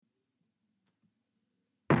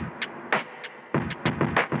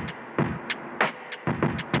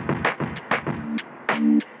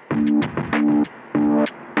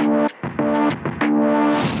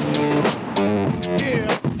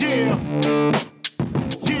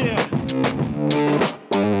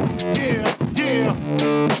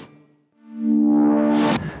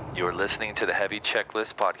listening to the Heavy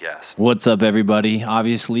Checklist Podcast. What's up, everybody?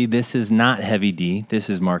 Obviously, this is not Heavy D.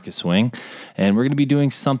 This is Marcus Swing, and we're going to be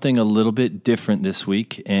doing something a little bit different this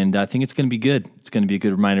week, and I think it's going to be good. It's going to be a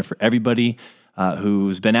good reminder for everybody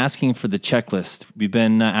who's been asking for the checklist. We've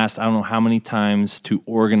been asked, I don't know how many times, to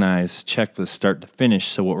organize checklists start to finish.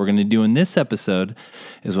 So what we're going to do in this episode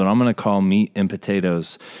is what I'm going to call meat and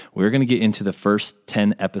potatoes. We're going to get into the first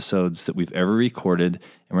 10 episodes that we've ever recorded, and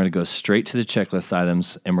we're going to go straight to the checklist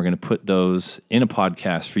items, and we're going to put those in a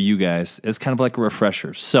podcast for you guys as kind of like a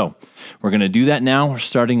refresher. So we're going to do that now. We're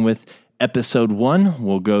starting with episode 1.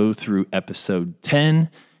 We'll go through episode 10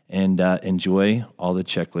 and enjoy all the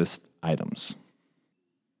checklist items.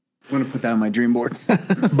 I'm going to put that on my dream board.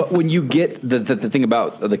 But when you get the thing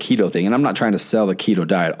about the keto thing, and I'm not trying to sell the keto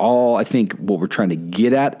diet, all I think what we're trying to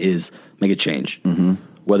get at is make a change. Mm-hmm.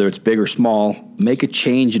 Whether it's big or small, make a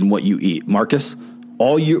change in what you eat. Marcus,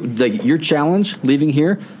 your challenge leaving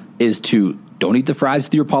here is to don't eat the fries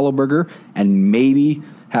with your Apollo burger and maybe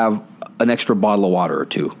have an extra bottle of water or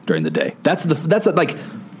two during the day. That's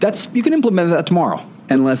you can implement that tomorrow.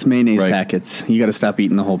 And less mayonnaise packets. You got to stop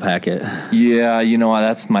eating the whole packet. Yeah, you know,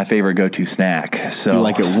 that's my favorite go-to snack. So You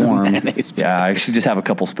like it warm. Yeah, I should just have a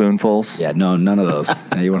couple spoonfuls. Yeah, no, none of those.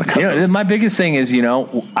 You want to cut those. My biggest thing is,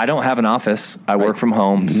 I don't have an office. I work from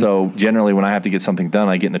home. Mm-hmm. So generally when I have to get something done,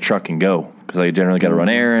 I get in the truck and go. Because I generally got to run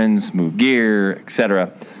errands, move gear,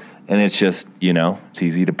 etc. And it's just, it's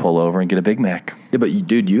easy to pull over and get a Big Mac. Yeah, but you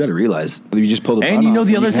got to realize, you just pull the and bun off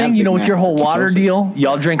the other thing, with Mac your whole water ketosis. deal,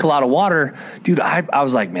 y'all drink a lot of water. Dude, I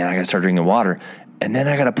was like, man, I got to start drinking water. And then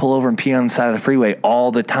I got to pull over and pee on the side of the freeway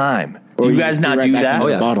all the time. Do you guys not do that? Oh,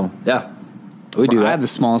 yeah. Bottle. Yeah. We do that. I have the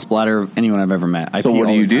smallest bladder of anyone I've ever met. So what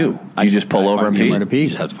do you do? You just pull over and pee? You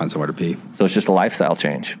just have to find somewhere to pee. So it's just a lifestyle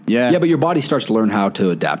change. Yeah. Yeah, but your body starts to learn how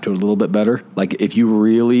to adapt to it a little bit better. Like if you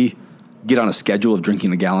really get on a schedule of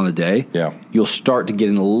drinking a gallon a day, you'll start to get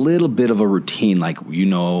in a little bit of a routine, like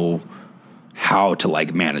how to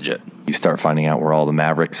manage it. You start finding out where all the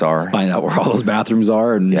Mavericks are. Find out where all those bathrooms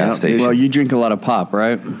are. And Well, you drink a lot of pop,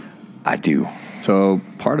 right? I do. So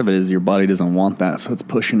part of it is your body doesn't want that, so it's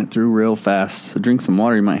pushing it through real fast. So drink some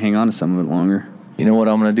water, you might hang on to some of it longer. You know what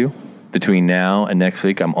I'm going to do? Between now and next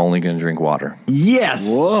week, I'm only going to drink water. Yes.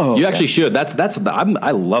 Whoa. You actually should.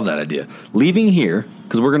 I love that idea. Leaving here,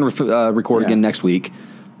 because we're going to record again next week.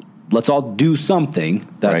 Let's all do something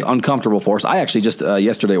that's uncomfortable for us. I actually just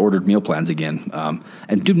yesterday ordered meal plans again.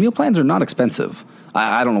 And dude, meal plans are not expensive.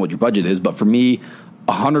 I don't know what your budget is, but for me,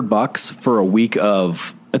 $100 for a week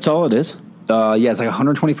of... That's all it is? It's like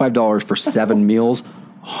 $125 for 7 meals,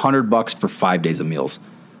 $100 for 5 days of meals.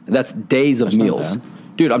 That's days of meals.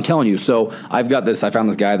 Dude, I'm telling you. So I found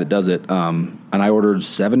this guy that does it, and I ordered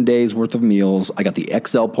 7 days worth of meals. I got the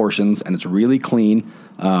XL portions, and it's really clean.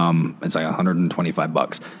 It's like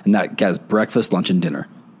 $125, and that has breakfast, lunch, and dinner.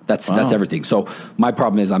 That's everything. So my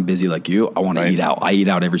problem is I'm busy like you. I want to eat out. I eat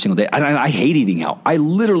out every single day. And I hate eating out. I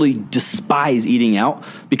literally despise eating out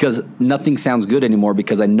because nothing sounds good anymore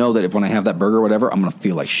because I know that when I have that burger or whatever, I'm going to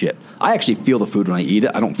feel like shit. I actually feel the food when I eat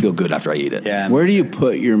it. I don't feel good after I eat it. Yeah. Where do you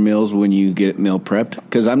put your meals when you get meal prepped?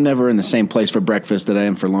 Because I'm never in the same place for breakfast that I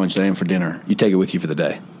am for lunch, that I am for dinner. You take it with you for the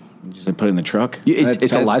day. You just put it in the truck?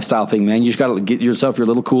 It's a lifestyle thing, man. You just got to get yourself your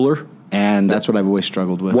little cooler. And that's what I've always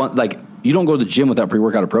struggled with. You don't go to the gym without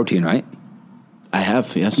pre-workout or protein, right? I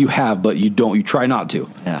have, yes. You have, but you don't. You try not to.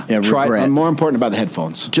 I'm more important about the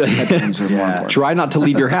headphones. Headphones are more important. Try not to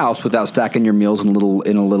leave your house without stacking your meals in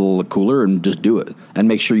a little cooler, and just do it. And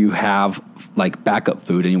make sure you have backup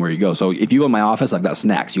food anywhere you go. So if you go in my office, I've got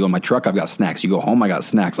snacks. You go in my truck, I've got snacks. You go home, I got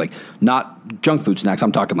snacks. Not junk food snacks.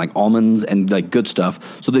 I'm talking almonds and good stuff.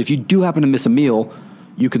 So that if you do happen to miss a meal,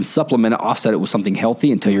 you can supplement it, offset it with something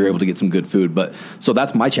healthy until you're able to get some good food. But so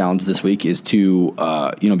that's my challenge this week is to,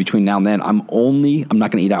 between now and then, I'm not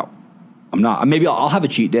going to eat out. I'm not. Maybe I'll have a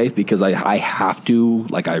cheat day because I have to.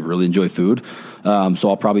 I really enjoy food. So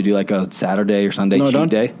I'll probably do a Saturday or Sunday cheat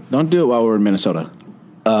day. Don't do it while we're in Minnesota.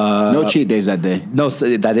 No cheat days that day. No,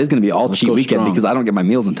 so that is going to be all cheat weekend because I don't get my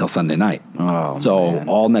meals until Sunday night.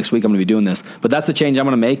 All next week I'm going to be doing this. But that's the change I'm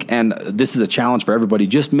going to make, and this is a challenge for everybody.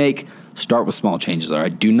 Start with small changes, all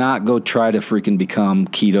right? Do not go try to freaking become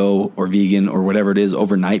keto or vegan or whatever it is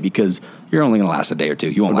overnight because you're only going to last a day or two.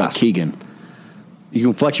 You won't last. Keegan? You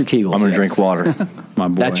can flex your Kegels. I'm going to drink water. My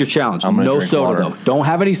boy. That's your challenge. I'm no drink soda, water. though. Don't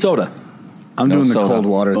have any soda. I'm doing the cold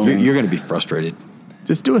water thing. You're going to be frustrated.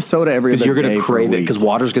 Just do a soda every other day. Because you're going to for a crave it week. because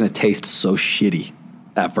water's going to taste so shitty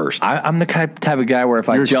at first. I'm the type of guy where if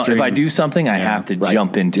I do something, I have to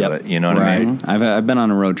jump into it. You know what I mean? I've been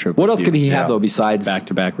on a road trip. What else can he have, though, besides...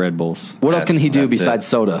 Back-to-back Red Bulls. What else can he do That's besides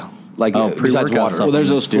soda? Like besides pre-workout water. supplements. Well, there's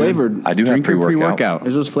those flavored. I do have Drink your pre-workout. pre-workout.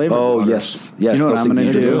 There's those flavored. Oh waters. yes. You know what those I'm things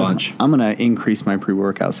going to you do? Lunch. I'm going to increase my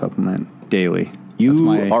pre-workout supplement daily. You That's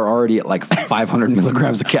my- are already at like 500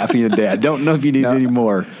 milligrams of caffeine a day. I don't know if you need any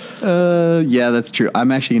more. Yeah, that's true.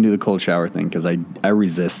 I'm actually going to do the cold shower thing because I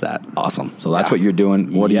resist that. Awesome. So that's what you're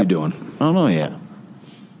doing. What are you Yep. doing? I don't know yet.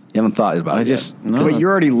 You haven't thought about I it just yet. no. But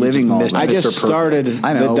you're already living all missed that. I Mr. just Perfect. started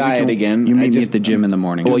I know. the we diet can- again. You I meet me just at the gym in the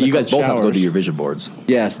morning. Well, you guys both have to go showers. to your vision boards.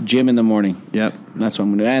 yes, gym in the morning. Yep. That's what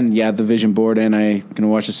I'm gonna do. And yeah, the vision board, and I'm gonna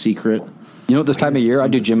watch The Secret, You know, this time of year, I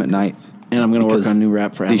do gym at night. and I'm gonna work Because on new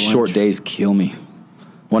rap for these short Avalanche. days kill me.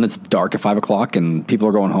 When it's dark at 5 o'clock and people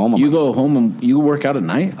are going home, I'm You like, go home and you work out at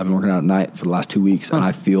night. I've been working out at night for the last 2 weeks, and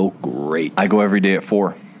I feel great. I go every day at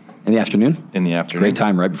 4 In the afternoon? in the afternoon. Great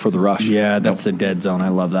time right before the rush. Yeah, that's the dead zone. I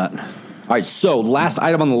love that. All right, so last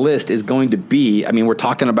item on the list is going to be, I mean, we're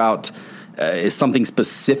talking about is something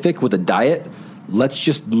specific with a diet. Let's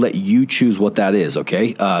just let you choose what that is,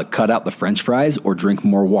 okay? Cut out the French fries or drink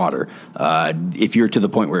more water. If you're to the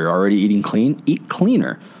point where you're already eating clean, eat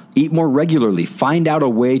cleaner. Eat more regularly. Find out a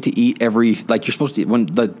way to eat like you're supposed to eat. When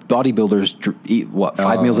the bodybuilders eat,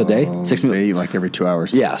 5 meals a day? 6 meals? They eat like every 2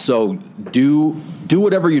 hours. Yeah, so do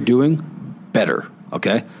whatever you're doing better,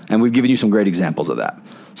 okay? And we've given you some great examples of that.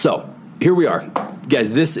 So here we are.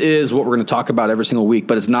 Guys, this is what we're going to talk about every single week,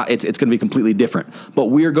 but it's going to be completely different. But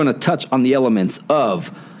we are going to touch on the elements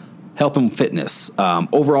of health and fitness,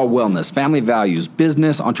 overall wellness, family values,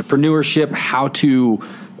 business, entrepreneurship, how to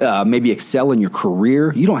maybe excel in your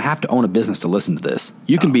career. You don't have to own a business to listen to this.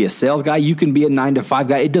 You can be a sales guy. You can be a 9-to-5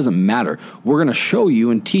 guy. It doesn't matter. We're going to show you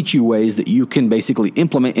and teach you ways that you can basically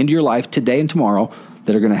implement into your life today and tomorrow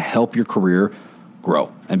that are going to help your career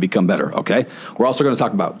grow and become better, okay? We're also going to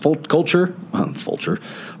talk about culture. We're going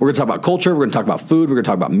to talk about culture. We're going to talk about food. We're going to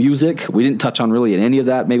talk about music. We didn't touch on really any of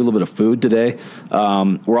that, maybe a little bit of food today.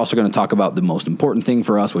 We're also going to talk about the most important thing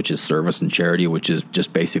for us, which is service and charity, which is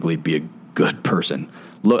just basically be a good person.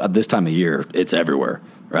 Look, at this time of year, it's everywhere,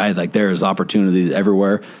 right? Like there's opportunities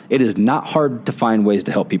everywhere. It is not hard to find ways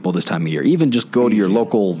to help people this time of year. Even just go to your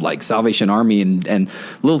local like Salvation Army and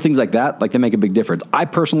little things like that, like they make a big difference. I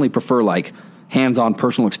personally prefer like hands-on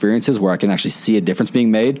personal experiences where I can actually see a difference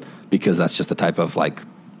being made because that's just the type of like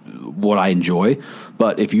what I enjoy.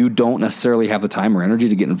 But if you don't necessarily have the time or energy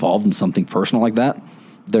to get involved in something personal like that,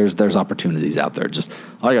 there's opportunities out there. Just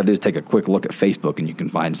all you gotta do is take a quick look at Facebook and you can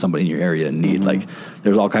find somebody in your area in need. Like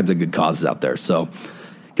there's all kinds of good causes out there. So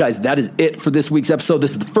guys, that is it for this week's episode.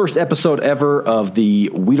 This is the first episode ever of the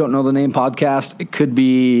We Don't Know the Name podcast. It could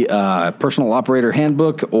be Personal Operator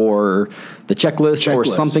Handbook or the checklist or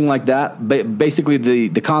something like that. Basically,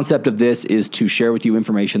 the concept of this is to share with you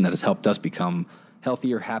information that has helped us become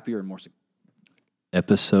healthier, happier, and more successful.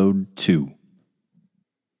 Episode 2.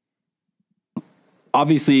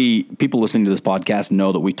 Obviously, people listening to this podcast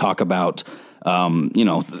know that we talk about,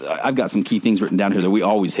 I've got some key things written down here that we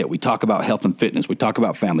always hit. We talk about health and fitness. We talk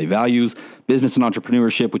about family values, business and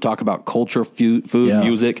entrepreneurship. We talk about culture, food,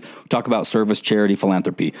 music. We talk about service, charity,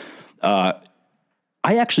 philanthropy. I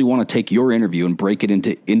actually want to take your interview and break it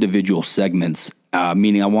into individual segments,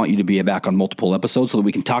 meaning I want you to be back on multiple episodes so that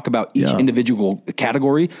we can talk about each individual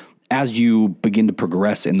category as you begin to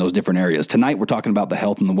progress in those different areas. Tonight, we're talking about the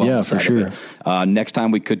health and the wellness side of it. Next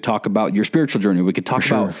time, we could talk about your spiritual journey. We could talk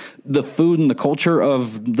about the food and the culture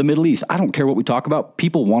of the Middle East. I don't care what we talk about.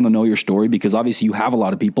 People want to know your story because obviously you have a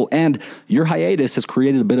lot of people, and your hiatus has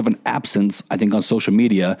created a bit of an absence, I think, on social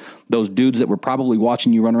media. Those dudes that were probably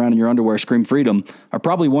watching you run around in your underwear scream freedom are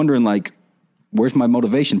probably wondering, like, where's my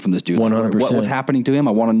motivation from this dude? 100%. What's happening to him?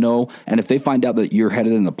 I want to know. And if they find out that you're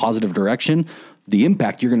headed in a positive direction, the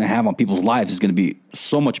impact you're going to have on people's lives is going to be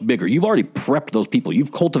so much bigger. You've already prepped those people.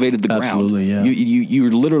 You've cultivated the ground. Absolutely, yeah. You're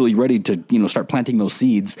literally ready to start planting those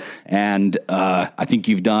seeds. And I think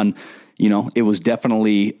you've done. It was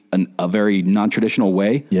definitely a very non-traditional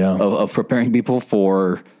way of preparing people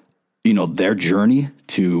for their journey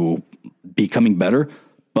to becoming better,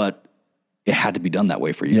 but it had to be done that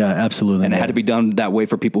way for you. Yeah, absolutely. And it had to be done that way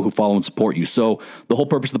for people who follow and support you. So the whole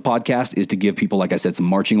purpose of the podcast is to give people, like I said, some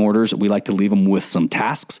marching orders. We like to leave them with some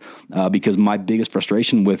tasks because my biggest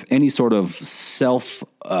frustration with any sort of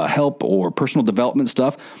self-help or personal development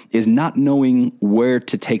stuff is not knowing where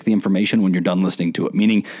to take the information when you're done listening to it.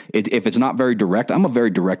 Meaning if it's not very direct, I'm a very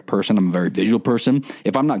direct person. I'm a very visual person.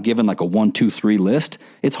 If I'm not given like a 1, 2, 3 list,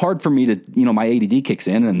 it's hard for me to, my ADD kicks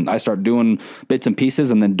in and I start doing bits and pieces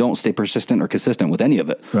and then don't stay persistent or consistent with any of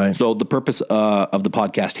it. Right. So the purpose of the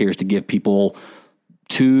podcast here is to give people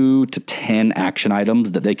 2 to 10 action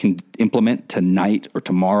items that they can implement tonight or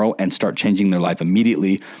tomorrow and start changing their life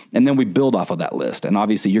immediately. And then we build off of that list. And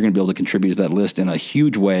obviously you're going to be able to contribute to that list in a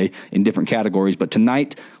huge way in different categories. But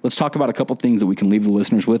tonight, let's talk about a couple things that we can leave the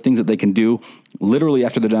listeners with, things that they can do literally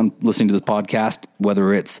after they're done listening to this podcast,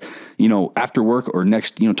 whether it's, after work or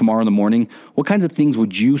next, tomorrow in the morning. What kinds of things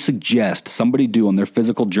would you suggest somebody do on their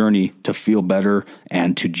physical journey to feel better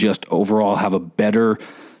and to just overall have a better,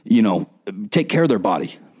 take care of their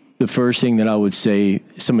body? The first thing that I would say,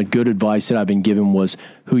 some good advice that I've been given was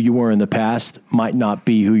who you were in the past might not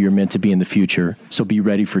be who you're meant to be in the future. So be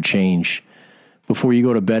ready for change. Before you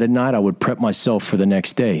go to bed at night, I would prep myself for the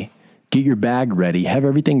next day. Get your bag ready. Have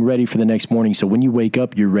everything ready for the next morning. So when you wake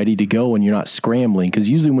up, you're ready to go and you're not scrambling. Because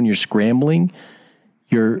usually when you're scrambling,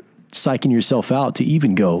 you're psyching yourself out to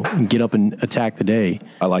even go and get up and attack the day.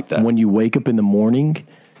 I like that. And when you wake up in the morning,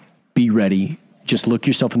 be ready. Just look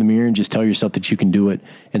yourself in the mirror and just tell yourself that you can do it,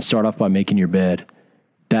 and start off by making your bed.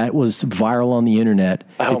 That was viral on the internet.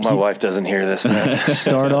 I hope my wife doesn't hear this, man.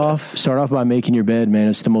 Start off by making your bed, man.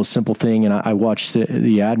 It's the most simple thing. And I watched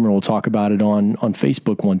the Admiral talk about it on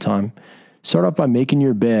Facebook one time. Start off by making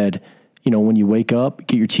your bed. When you wake up,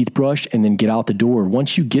 get your teeth brushed and then get out the door.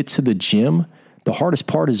 Once you get to the gym, the hardest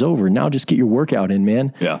part is over. Now just get your workout in,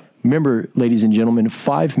 man. Yeah. Remember, ladies and gentlemen,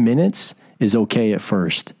 5 minutes is okay at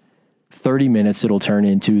first. 30 minutes it'll turn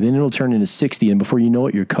into, then it'll turn into 60. And before you know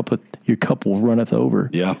it, your cup will runneth over.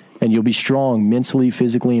 Yeah. And you'll be strong mentally,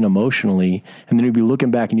 physically, and emotionally. And then you'll be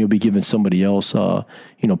looking back and you'll be giving somebody else,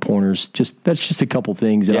 pointers. That's just a couple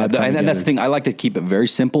things that I've and that's the thing. I like to keep it very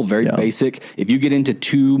simple, very basic. If you get into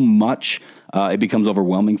too much, it becomes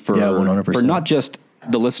overwhelming for 100%. For not just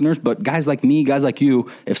the listeners, but guys like me, guys like you.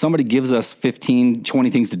 If somebody gives us 15, 20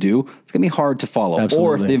 things to do, it's going to be hard to follow. Absolutely.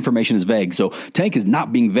 Or if the information is vague. So Tank is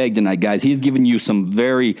not being vague tonight, guys. He's giving you some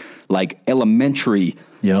very elementary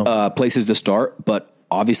places to start, but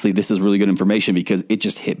obviously this is really good information because it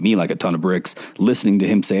just hit me like a ton of bricks listening to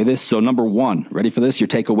him say this. So number one, ready for this? Your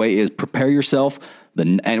takeaway is prepare yourself.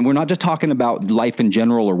 And we're not just talking about life in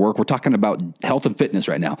general or work. We're talking about health and fitness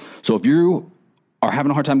right now. So if you are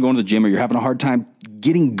having a hard time going to the gym, or you're having a hard time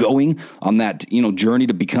getting going on that, journey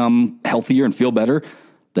to become healthier and feel better,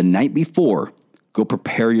 the night before, go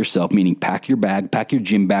prepare yourself, meaning pack your bag, pack your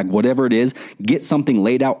gym bag, whatever it is, get something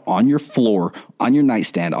laid out on your floor, on your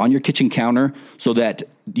nightstand, on your kitchen counter, so that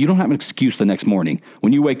you don't have an excuse the next morning.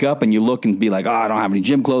 When you wake up and you look and be like, I don't have any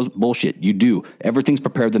gym clothes, bullshit. You do. Everything's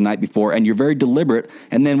prepared the night before, and you're very deliberate.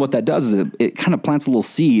 And then what that does is it kind of plants a little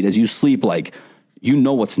seed as you sleep, like,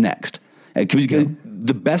 what's next.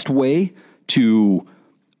 The best way to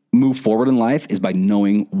move forward in life is by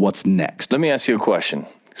knowing what's next. Let me ask you a question.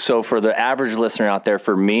 So for the average listener out there,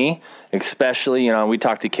 for me, especially, we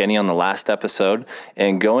talked to Kenny on the last episode,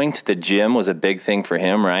 and going to the gym was a big thing for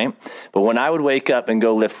him, right? But when I would wake up and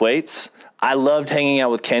go lift weights, I loved hanging out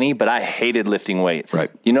with Kenny, but I hated lifting weights. Right.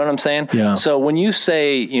 You know what I'm saying? Yeah. So when you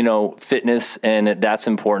say, fitness and that's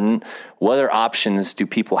important, what other options do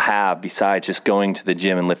people have besides just going to the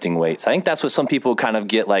gym and lifting weights? I think that's what some people kind of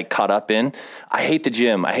get caught up in. I hate the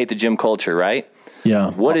gym. I hate the gym culture, right? Yeah.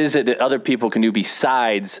 What is it that other people can do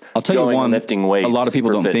besides I'll tell you going one, and lifting weights? A lot of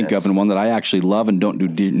people don't think of, and one that I actually love and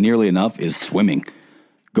don't do nearly enough is swimming.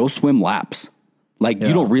 Go swim laps. You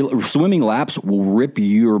don't swimming laps will rip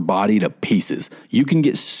your body to pieces. You can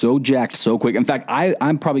get so jacked so quick. In fact,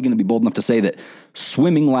 I'm probably going to be bold enough to say that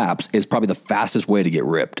swimming laps is probably the fastest way to get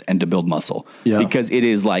ripped and to build muscle. Yeah. Because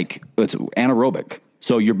it's anaerobic.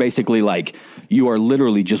 So you're basically you are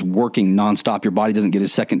literally just working nonstop. Your body doesn't get a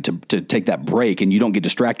second to take that break, and you don't get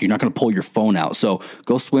distracted. You're not going to pull your phone out. So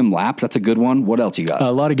go swim laps. That's a good one. What else you got?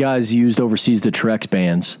 A lot of guys used overseas the Trex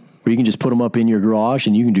bands, where you can just put them up in your garage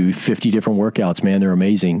and you can do 50 different workouts, man. They're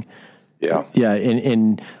amazing. Yeah. Yeah.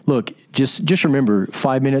 And look, just remember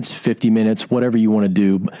 5 minutes, 50 minutes, whatever you want to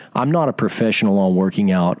do. I'm not a professional on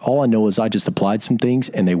working out. All I know is I just applied some things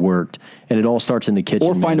and they worked, and it all starts in the kitchen.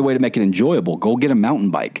 Or find a way to make it enjoyable. Go get a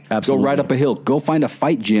mountain bike. Absolutely. Go ride up a hill. Go find a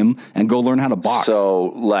fight gym and go learn how to box.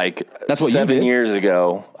 So that's what 7 you did. years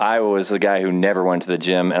ago, I was the guy who never went to the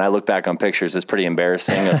gym, and I look back on pictures. It's pretty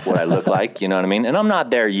embarrassing of what I look like. You know what I mean? And I'm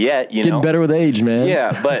not there yet. Getting better with age, man.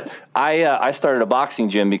 Yeah, but I started a boxing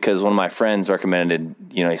gym because one of my friends recommended.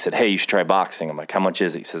 He said, "Hey, you should try boxing." I'm like, "How much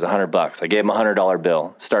is it?" He says, $100. I gave him $100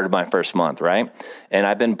 bill. Started my first month, right? And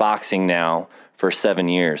I've been boxing now for 7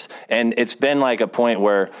 years. And it's been like a point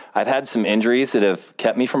where I've had some injuries that have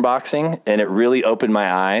kept me from boxing, and it really opened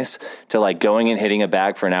my eyes to like going and hitting a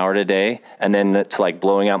bag for an hour a day, and then to like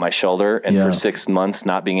blowing out my shoulder. And for 6 months,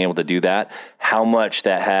 not being able to do that, how much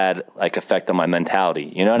that had like effect on my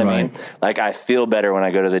mentality. You know what I mean? Like I feel better when I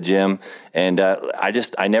go to the gym, and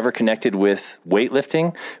I never connected with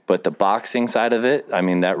weightlifting, but the boxing side of it, I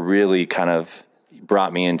mean, that really kind of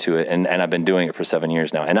brought me into it, and I've been doing it for 7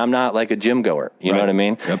 years now, and I'm not like a gym goer, you know what I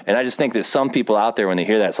mean? Yep. And I just think that some people out there, when they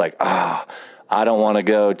hear that, it's like, I don't want to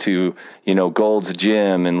go to, Gold's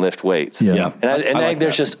Gym and lift weights. Yeah. And I think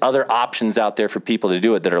there's just other options out there for people to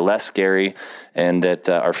do it that are less scary and that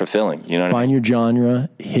are fulfilling. You know what I mean? Find your genre,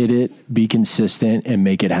 hit it, be consistent, and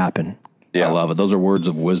make it happen. Yeah. I love it. Those are words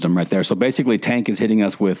of wisdom right there. So basically, Tank is hitting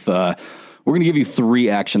us with, we're going to give you 3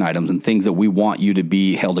 action items and things that we want you to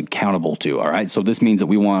be held accountable to. All right. So this means that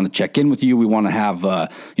we want to check in with you. We want to have,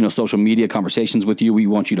 social media conversations with you. We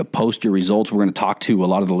want you to post your results. We're going to talk to a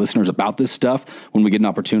lot of the listeners about this stuff when we get an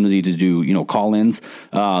opportunity to do, call-ins.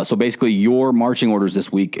 So basically your marching orders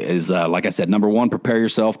this week is, like I said, number 1, prepare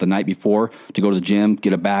yourself the night before to go to the gym,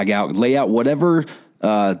 get a bag out, lay out whatever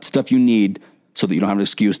stuff you need so that you don't have an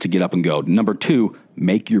excuse to get up and go. Number 2,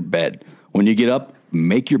 make your bed. When you get up,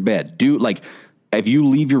 make your bed. If you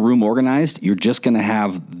leave your room organized, you're just going to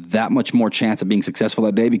have that much more chance of being successful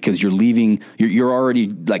that day because you're already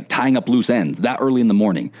like tying up loose ends that early in the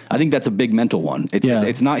morning. I think that's a big mental one.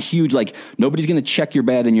 It's not huge. Like nobody's going to check your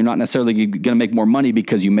bed, and you're not necessarily going to make more money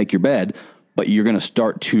because you make your bed, but you're going to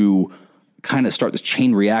start this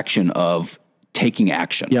chain reaction of taking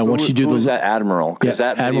action. Yeah, once you do who's that Admiral? Because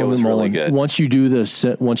that video was really good. Once you do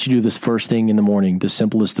this first thing in the morning, the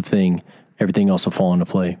simplest of thing, everything else will fall into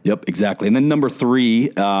play. Yep, exactly. And then number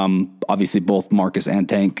 3, obviously both Marcus and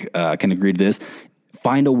Tank can agree to this.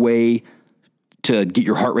 Find a way to get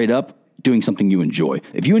your heart rate up doing something you enjoy.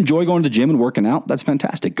 If you enjoy going to the gym and working out, that's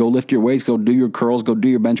fantastic. Go lift your weights, go do your curls, go do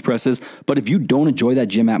your bench presses. But if you don't enjoy that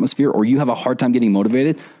gym atmosphere or you have a hard time getting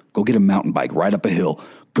motivated, go get a mountain bike, ride up a hill.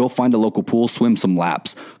 Go find a local pool, swim some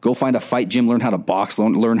laps. Go find a fight gym, learn how to box,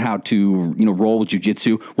 learn how to roll with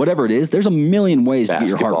jiu-jitsu. Whatever it is, there's a million ways to get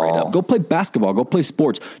your heart rate up. Go play basketball. Go play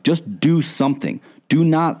sports. Just do something. Do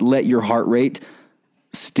not let your heart rate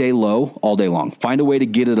stay low all day long. Find a way to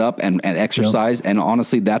get it up and exercise. Yep. And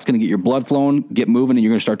honestly, that's going to get your blood flowing, get moving, and you're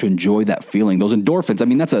going to start to enjoy that feeling. Those endorphins. I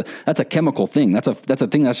mean, that's a chemical thing. That's a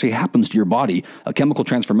thing that actually happens to your body. A chemical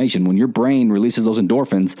transformation. When your brain releases those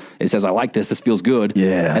endorphins, it says, I like this. This feels good.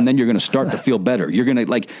 Yeah. And then you're going to start to feel better. You're going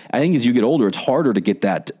to I think as you get older, it's harder to get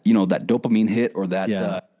that, that dopamine hit or that.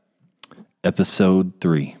 Yeah. Episode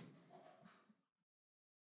 3.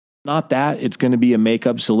 Not that it's going to be a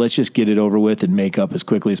makeup. So let's just get it over with and make up as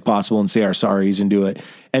quickly as possible and say our sorries and do it.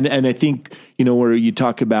 And I think, where you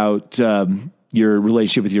talk about your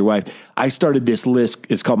relationship with your wife, I started this list.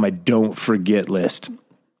 It's called my don't forget list.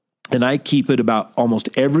 And I keep it about almost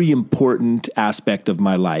every important aspect of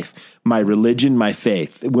my life, my religion, my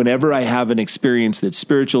faith. Whenever I have an experience that's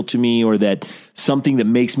spiritual to me or that something that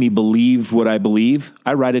makes me believe what I believe,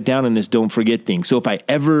 I write it down in this don't forget thing. So if I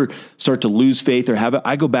ever start to lose faith or have it,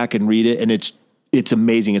 I go back and read it, and it's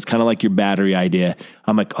amazing. It's kind of like your battery idea.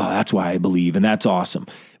 I'm like, oh, that's why I believe, and that's awesome.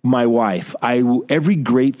 My wife, every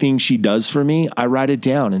great thing she does for me, I write it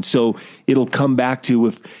down. And so it'll come back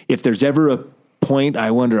to if there's ever a point I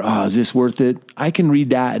wonder, is this worth it? I can read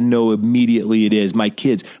that and know immediately it is. My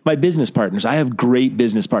kids, my business partners, I have great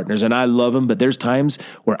business partners and I love them, but there's times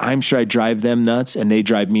where I'm sure I drive them nuts and they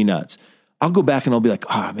drive me nuts. I'll go back and I'll be like,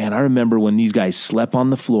 man, I remember when these guys slept on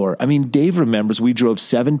the floor. I mean, Dave remembers we drove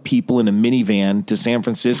 7 people in a minivan to San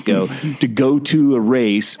Francisco to go to a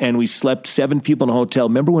race, and we slept 7 people in a hotel.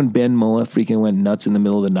 Remember when Ben Moa freaking went nuts in the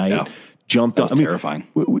middle of the night? Yeah. Jumped on. That was terrifying.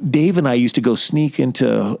 Dave and I used to go sneak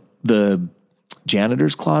into the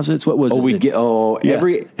janitor's closets. What was it? I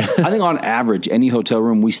think on average, any hotel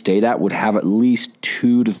room we stayed at would have at least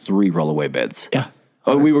 2 to 3 rollaway beds. Yeah.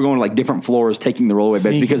 We were going to different floors, taking the rollaway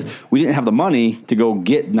beds because we didn't have the money to go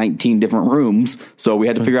get 19 different rooms. So we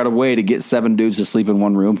had to figure out a way to get 7 dudes to sleep in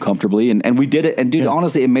one room comfortably. And we did it. And dude,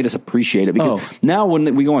 honestly, it made us appreciate it because now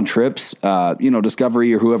when we go on trips,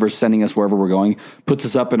 Discovery or whoever's sending us wherever we're going puts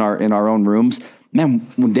us up in our own rooms. Man,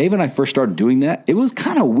 when Dave and I first started doing that, it was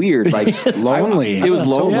kind of weird. Lonely. It was lonely.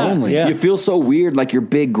 So lonely. Yeah. You feel so weird, your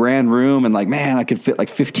big grand room, and man, I could fit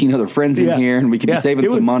 15 other friends in here, and we could be saving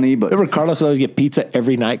some money. But remember, Carlos would always get pizza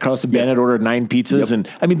every night. Carlos and Bennett ordered 9 pizzas, and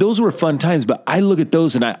I mean, those were fun times. But I look at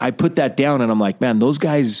those and I put that down, and I'm like, man, those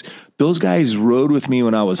guys rode with me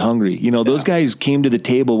when I was hungry. Those guys came to the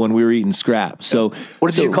table when we were eating scraps. So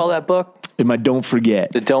what did you call that book? in my don't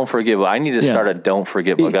forget. The don't forget book. I need to start a don't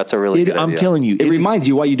forget book. That's a really good idea. I'm telling you. It reminds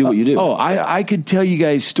you why you do what you do. I could tell you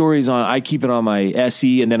guys stories on, I keep it on my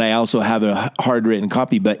SE, and then I also have a hard written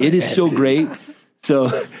copy, but it is so great.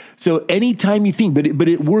 So anytime you think, but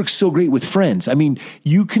it works so great with friends. I mean,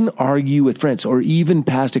 you can argue with friends or even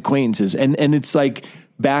past acquaintances, and it's like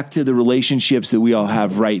back to the relationships that we all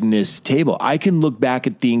have right in this table. I can look back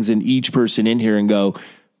at things in each person in here and go,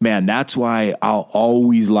 man, that's why I'll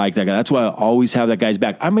always like that guy. That's why I always have that guy's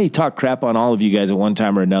back. I may talk crap on all of you guys at one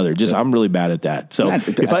time or another. I'm really bad at that. So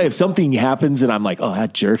if something happens and I'm like, oh,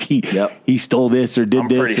 that jerk, he stole this or did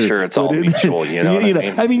this. I'm pretty sure it's all mutual. You know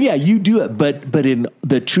what I mean? Yeah, you do it, but in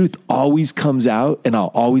the truth always comes out, and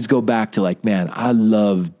I'll always go back to like, man, I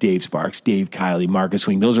love Dave Sparks, Dave Kiley, Marcus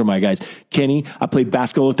Swing. Those are my guys. Kenny, I played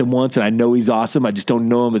basketball with him once, and I know he's awesome. I just don't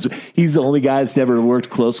know him he's the only guy that's never worked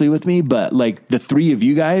closely with me. But like the three of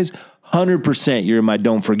you guys, 100% you're in my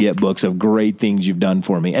don't forget books of great things you've done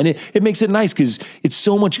for me. And it makes it nice because it's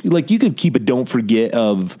so much, like you could keep a don't forget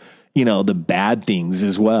of, the bad things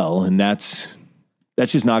as well. And that's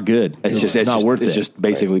just not good. It's not worth it. It's just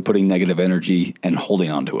basically putting negative energy and holding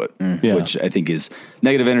on to it, which I think is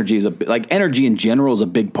negative energy is energy in general is a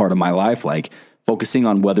big part of my life. Like focusing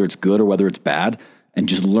on whether it's good or whether it's bad and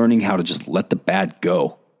just learning how to just let the bad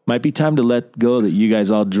go. Might be time to let go that you guys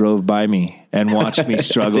all drove by me and watched me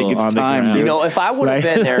struggle on the ground. If I would have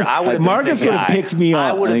been there, I would have been Marcus would have picked me up.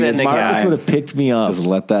 I would have been the guy. Marcus would have picked me up. Just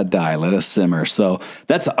let that die. Let it simmer. So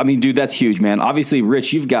that's huge, man. Obviously,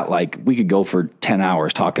 Rich, you've got we could go for 10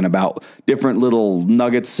 hours talking about different little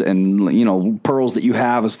nuggets and, pearls that you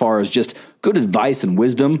have as far as just good advice and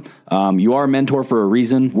wisdom. You are a mentor for a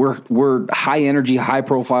reason. We're high energy, high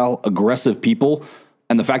profile, aggressive people.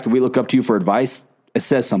 And the fact that we look up to you for advice, it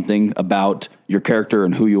says something about your character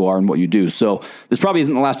and who you are and what you do. So this probably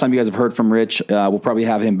isn't the last time you guys have heard from Rich. We'll probably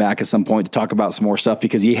have him back at some point to talk about some more stuff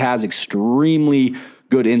because he has extremely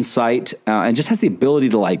good insight and just has the ability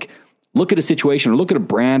to look at a situation or look at a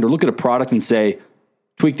brand or look at a product and say,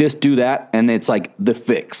 tweak this, do that. And it's like the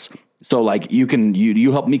fix. So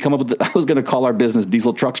you helped me come up with I was going to call our business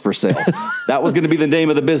Diesel Trucks for Sale. That was going to be the name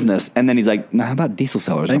of the business. And then he's like, how about diesel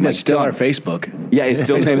sellers? I think that's still our Facebook. Yeah, it's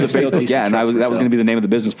still the name of the Facebook. Yeah, and that was going to be the name of the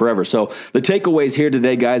business forever. So the takeaways here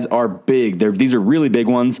today, guys, are big. These are really big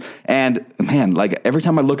ones. And man, every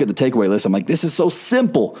time I look at the takeaway list, I'm like, this is so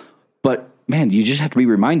simple. But man, you just have to be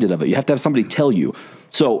reminded of it. You have to have somebody tell you.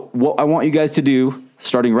 So what I want you guys to do,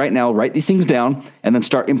 starting right now, write these things down and then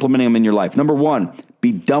start implementing them in your life. Number one,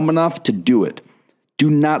 be dumb enough to do it. Do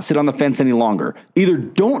not sit on the fence any longer. Either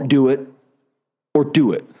don't do it or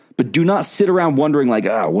do it. But do not sit around wondering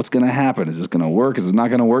what's going to happen? Is this going to work? Is it not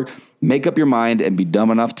going to work? Make up your mind and be dumb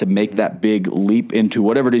enough to make that big leap into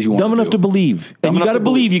whatever it is you want to do. Dumb enough to believe. And you got to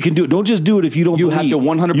believe you can do it. Don't just do it if you don't believe. You have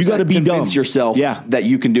to 100% you gotta be convince dumb. yourself that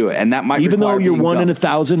you can do it. And that might even though you're 1 in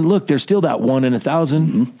 1,000, look, there's still that 1 in 1,000.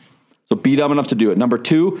 Mm-hmm. So be dumb enough to do it. Number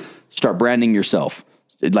two, start branding yourself.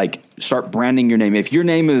 Start branding your name. If your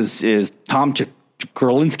name is Tom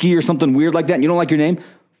Kurlinski or something weird like that, and you don't like your name,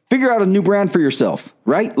 figure out a new brand for yourself,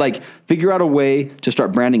 right? Figure out a way to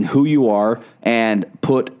start branding who you are and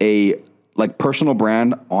put a personal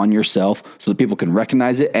brand on yourself so that people can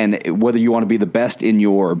recognize it. And whether you want to be the best in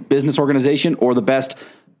your business organization or the best,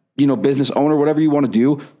 business owner, whatever you want to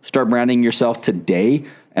do, start branding yourself today.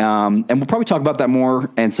 And we'll probably talk about that more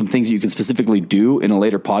and some things that you can specifically do in a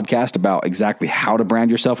later podcast about exactly how to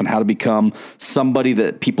brand yourself and how to become somebody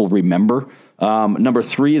that people remember. Number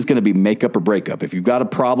three is going to be make up or break up. If you've got a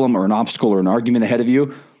problem or an obstacle or an argument ahead of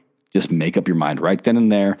you, just make up your mind right then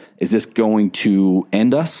and there. Is this going to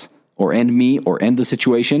end us or end me or end the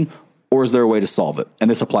situation? Or is there a way to solve it? And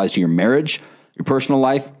this applies to your marriage, your personal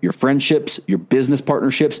life, your friendships, your business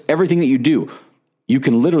partnerships, everything that you do. You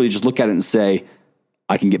can literally just look at it and say,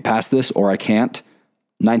 I can get past this or I can't.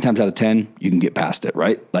 9 times out of 10, you can get past it,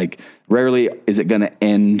 right? Rarely is it going to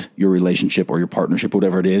end your relationship or your partnership,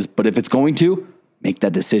 whatever it is. But if it's going to, make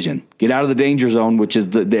that decision. Get out of the danger zone, which is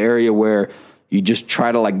the area where you just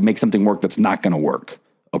try to make something work that's not going to work.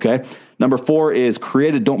 Okay. Number 4 is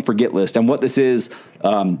create a don't forget list. And what this is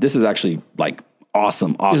actually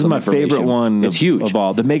awesome. This is my favorite one. It's huge. Of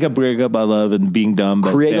all. The make up, break up, I love, and being dumb.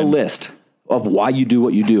 Create a list of why you do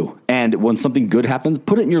what you do. And when something good happens,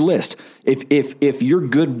 put it in your list. If your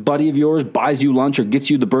good buddy of yours buys you lunch or gets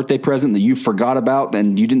you the birthday present that you forgot about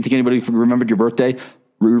and you didn't think anybody remembered your birthday,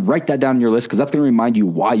 write that down on your list because that's going to remind you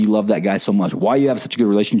why you love that guy so much, why you have such a good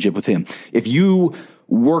relationship with him. If you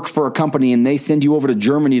work for a company and they send you over to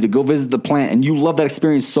Germany to go visit the plant and you love that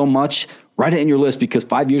experience so much, write it in your list because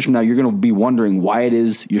 5 years from now, you're going to be wondering why it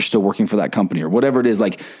is you're still working for that company or whatever it is.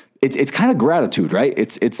 it's kind of gratitude, right?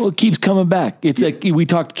 Well, it keeps coming back. It's like we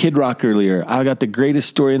talked Kid Rock earlier. I got the greatest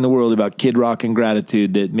story in the world about Kid Rock and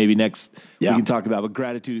gratitude that maybe next we can talk about. But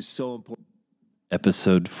gratitude is so important.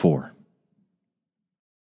 Episode 4.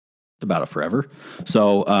 About it forever.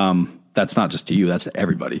 So that's not just to you, that's to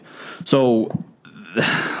everybody. So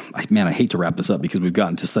man, I hate to wrap this up because we've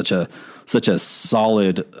gotten to such a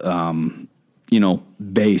solid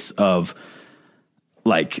base of,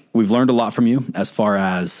 like, we've learned a lot from you as far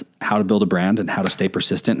as how to build a brand and how to stay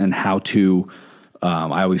persistent and how to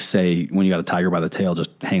I always say, when you got a tiger by the tail, just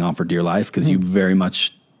hang on for dear life, because you very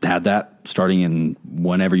much had that starting in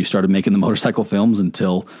whenever you started making the motorcycle films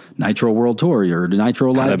until Nitro World Tour or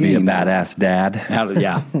Nitro Live How to be a Games. badass dad. How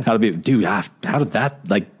to be, dude, how did that,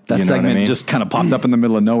 like, that You know what segment I mean? just kind of popped up in the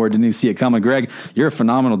middle of nowhere. Didn't even see it coming. Greg, you're a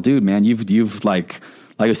phenomenal dude, man. You've like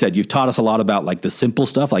I said, you've taught us a lot about, like, the simple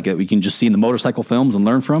stuff, like we can just see in the motorcycle films and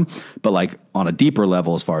learn from, but, like, on a deeper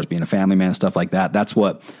level, as far as being a family man, stuff like that, that's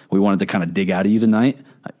what we wanted to kind of dig out of you tonight.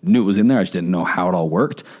 I knew it was in there. I just didn't know how it all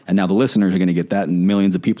worked. And now the listeners are going to get that, and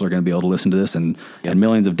millions of people are going to be able to listen to this, and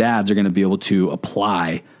millions of dads are going to be able to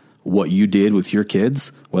apply what you did with your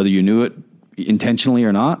kids, whether you knew it intentionally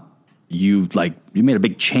or not. You made a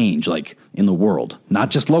big change, like, in the world,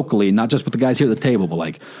 not just locally, not just with the guys here at the table, but,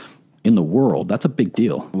 like, in the world. That's a big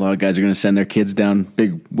deal. A lot of guys are going to send their kids down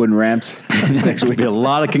big wooden ramps next week. Be a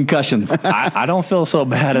lot of concussions. I don't feel so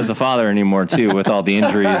bad as a father anymore, too, with all the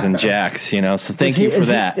injuries and jacks, So thank you for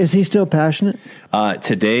that. Is he still passionate?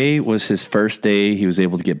 Today was his first day he was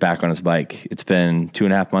able to get back on his bike. It's been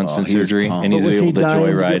 2.5 months since surgery, and he's But was he able to dying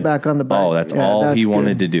to joyride. get back on the bike? Oh, that's Yeah, all that's he good.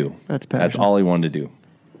 wanted to do. That's That's passion. all he wanted to do.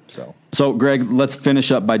 So, Greg, let's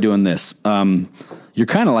finish up by doing this. You're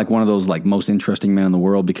kind of like one of those, like, most interesting men in the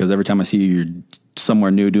world, because every time I see you, you're somewhere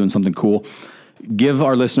new doing something cool. Give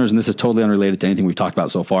our listeners, and this is totally unrelated to anything we've talked about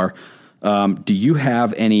so far, do you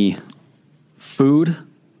have any food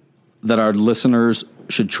that our listeners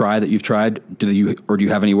should try that you've tried? Do you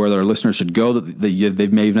have anywhere that our listeners should go that they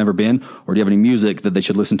may have never been? Or do you have any music that they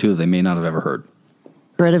should listen to that they may not have ever heard?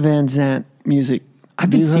 Greta Van Zandt music. I've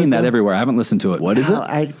been You heard seeing that them? everywhere. I haven't listened to it. What is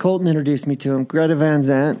it? Colton introduced me to him. Greta Van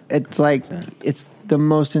Zandt. It's like, it's the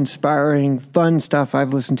most inspiring, fun stuff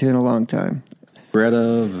I've listened to in a long time.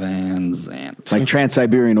 Greta Van Zandt. Like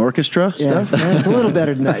Trans-Siberian Orchestra Yeah, stuff? it's a little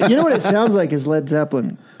better than that. You know what it sounds like is Led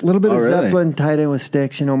Zeppelin. A little bit of really? Zeppelin tied in with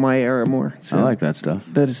Styx, my era more. So, I like that stuff.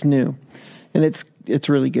 but it's new. And it's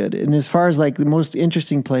really good. And as far as, like, the most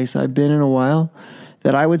interesting place I've been in a while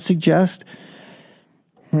that I would suggest,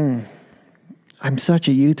 I'm such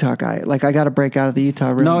a Utah guy. Like, I got to break out of the Utah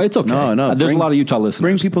room. No, it's okay. No, There's a lot of Utah listeners.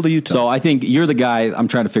 bring people to Utah. So I think you're the guy. I'm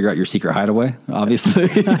trying to figure out your secret hideaway, obviously.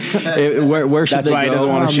 Where should That's they why he go? doesn't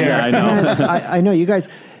want to share. Yeah, I know. Man, I know you guys.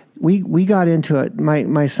 We got into it.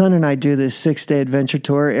 My son and I do this 6-day adventure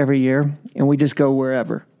tour every year, and we just go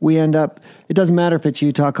wherever. We end up. It doesn't matter if it's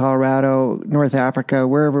Utah, Colorado, North Africa,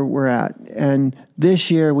 wherever we're at. And this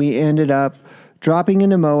year we ended up dropping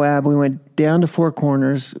into Moab. We went down to Four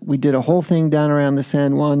Corners. We did a whole thing down around the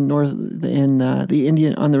San Juan North in the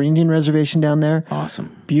Indian reservation down there.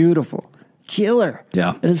 Awesome. Beautiful. Killer.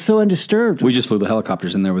 Yeah. And it's so undisturbed. We just flew the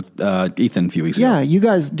helicopters in there with Ethan a few weeks ago. Yeah, you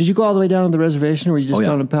guys, did you go all the way down to the reservation, or were you just Oh, yeah.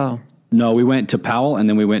 down in Powell? No, we went to Powell, and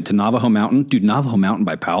then we went to Navajo Mountain. Dude, Navajo Mountain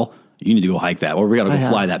by Powell, you need to go hike that, or we got to go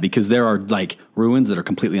fly that, because there are, like, ruins that are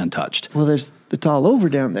completely untouched. Well, it's all over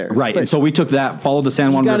down there. Right, But and so we took that, followed the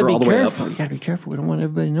San Juan you got to River be all the way careful. up. You got to be careful. We don't want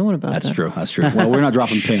everybody knowing about that. That's true. Well, we're not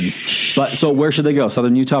dropping pins. But so where should they go?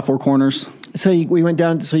 Southern Utah, Four Corners? So we went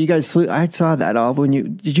down. So you guys flew. I saw that all when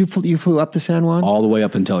you flew up the San Juan. All the way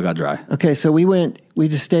up until it got dry. Okay, so we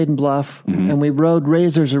just stayed in Bluff, and we rode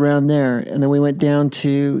razors around there, and then we went down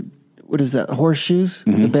to, what is that, Horseshoes,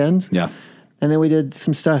 the bends? Yeah. And then we did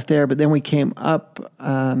some stuff there, but then we came up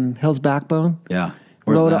Hell's Backbone. Yeah.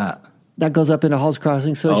 Where's Rode that? up- that goes up into Hall's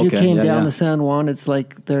Crossing. So as you Okay, came yeah, down yeah. the San Juan, it's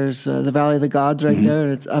like there's the Valley of the Gods right there,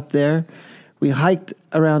 and it's up there. We hiked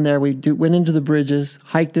around there. Went into the bridges,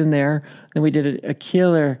 hiked in there. Then we did a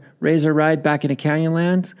killer razor ride back into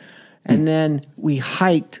Canyonlands. And then we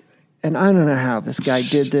hiked, and I don't know how this guy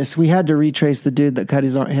did this. We had to retrace the dude that cut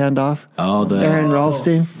his hand off. Oh, the Aaron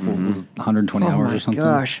Ralstein. 120 hours my or something.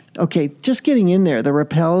 gosh. Okay, just getting in there, the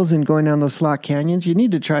rappels and going down those slot canyons, you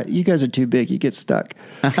need to try. You guys are too big. You get stuck.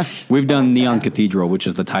 We've done Neon Cathedral, which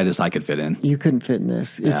is the tightest I could fit in. You couldn't fit in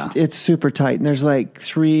this. Yeah. It's super tight, and there's like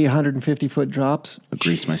 350-foot drops. I'll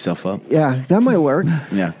grease myself up. Yeah, that might work.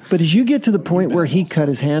 Yeah. But as you get to the point where he cut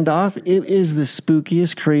his hand off, it is the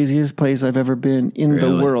spookiest, craziest place I've ever been in the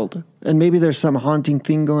Really? world. And maybe there's some haunting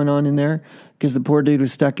thing going on in there because the poor dude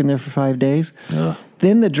was stuck in there for 5 days.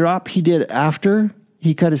 Then the drop he did after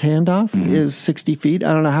he cut his hand off. It was 60 feet.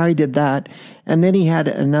 I don't know how he did that. And then he had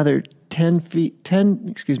another 10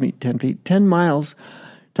 miles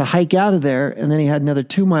to hike out of there. And then he had another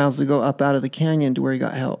 2 miles to go up out of the canyon to where he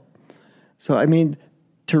got help. So, I mean,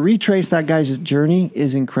 to retrace that guy's journey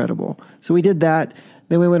is incredible. So we did that.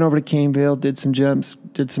 Then we went over to Caneville, did some jumps,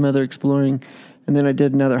 did some other exploring. And then I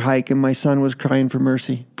did another hike, and my son was crying for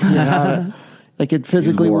mercy. Like it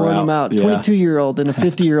physically wore him out. 22-year-old and a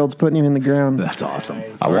 50-year-old's putting him in the ground. That's awesome.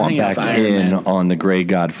 I want back in on the Gray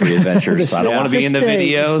Godfrey adventures. I don't want to be in the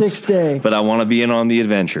videos, 6 day. but I want to be in on the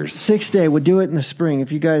adventures. 6 day. We'll do it in the spring.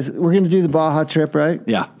 If you guys, we're going to do the Baja trip, right?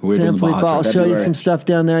 Yeah, we're doing San the Felipe. Baja I'll trip. show you some stuff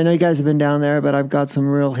down there. I know you guys have been down there, but I've got some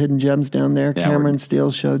real hidden gems down there. Yeah, Cameron Steele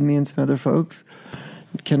showed me and some other folks.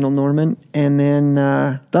 Kendall Norman, and then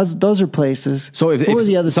those are places. So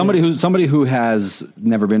if somebody who has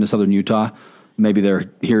never been to Southern Utah, maybe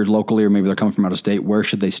they're here locally or maybe they're coming from out of state, where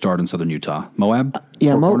should they start in Southern Utah? Moab?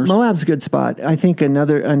 Yeah, Moab's a good spot. I think a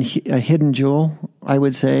hidden jewel, I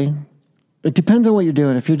would say. It depends on what you're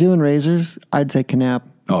doing. If you're doing razors, I'd say Kanab.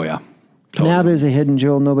 Oh, yeah. Kanab is a hidden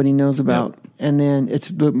jewel nobody knows about. Yep. And then it's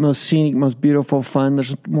the most scenic, most beautiful, fun.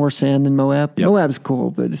 There's more sand than Moab. Yep. Moab's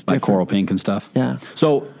cool, but it's like different. coral pink and stuff. Yeah.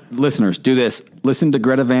 So, listeners, do this. Listen to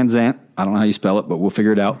Greta Van Zandt. I don't know how you spell it, but we'll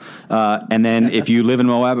figure it out. And then if you live in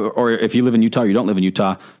Moab or if you live in Utah or you don't live in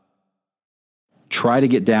Utah, try to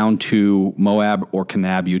get down to Moab or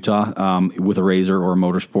Kanab, Utah, with a razor or a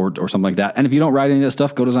motorsport or something like that. And if you don't ride any of that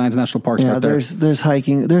stuff, go to Zion's National Park. Yeah, right there. there's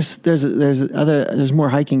hiking. There's more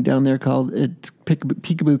hiking down there called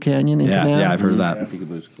Peekaboo Canyon in Kanab. Yeah, I've heard of that. Yeah,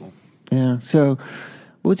 Peekaboo's cool. Yeah. So,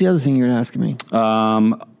 what's the other thing you were asking me?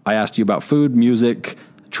 I asked you about food, music,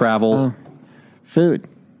 travel, food.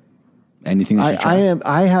 Anything that you try.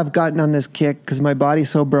 I have gotten on this kick because my body's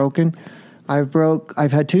so broken. I've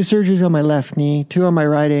had 2 surgeries on my left knee, 2 on my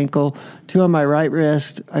right ankle, 2 on my right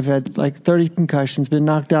wrist. I've had like 30 concussions, been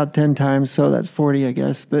knocked out 10 times, so that's 40, I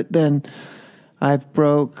guess. But then I've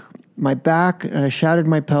broke my back and I shattered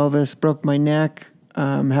my pelvis, broke my neck,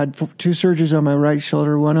 had 2 surgeries on my right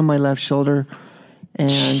shoulder, 1 on my left shoulder,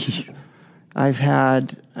 and I've had,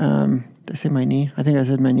 did I say my knee? I think I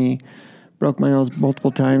said my knee. Broke my nose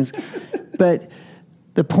multiple times. But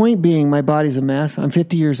the point being, my body's a mess. I'm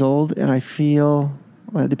 50 years old, and I feel,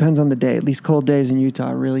 well, it depends on the day. At least cold days in Utah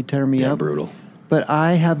really tear me up. Brutal. But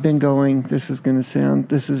I have been going, this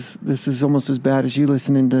is almost as bad as you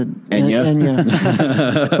listening to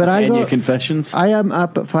Enya. But Enya Confessions? I am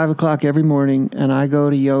up at 5 o'clock every morning, and I go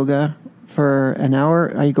to yoga for an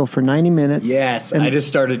hour. I go for 90 minutes. Yes, I just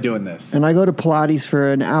started doing this. And I go to Pilates for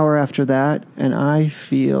an hour after that, and I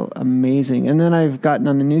feel amazing. And then I've gotten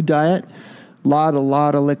on a new diet. A lot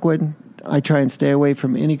of liquid. I try and stay away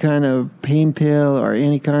from any kind of pain pill or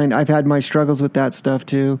any kind. I've had my struggles with that stuff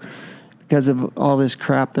too because of all this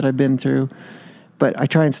crap that I've been through. But I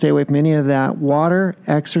try and stay away from any of that. Water,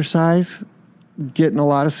 exercise, getting a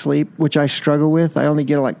lot of sleep, which I struggle with. I only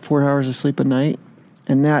get like 4 hours of sleep a night.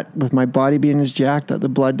 And that, with my body being as jacked, the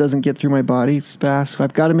blood doesn't get through my body as fast. So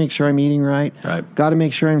I've got to make sure I'm eating right. Got to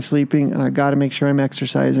make sure I'm sleeping, and I've got to make sure I'm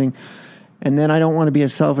exercising. And then I don't want to be a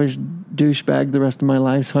selfish douchebag the rest of my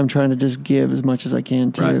life, so I'm trying to just give as much as I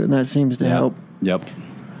can too, and that seems to help. Yep.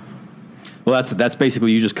 Well, that's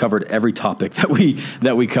basically, you just covered every topic that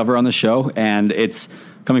we cover on the show, and it's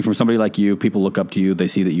coming from somebody like you. People look up to you; they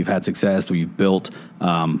see that you've had success, that you've built.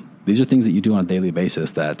 These are things that you do on a daily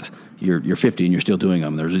basis. That you're 50 and you're still doing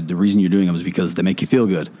them. The reason you're doing them is because they make you feel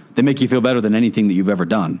good. They make you feel better than anything that you've ever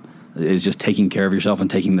done. Is just taking care of yourself and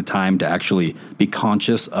taking the time to actually be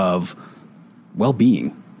conscious of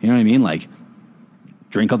well-being. You know what I mean? Like,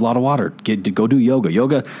 drink a lot of water. Go do yoga.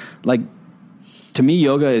 Yoga, like, to me,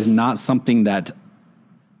 yoga is not something that...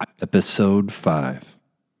 Episode 5.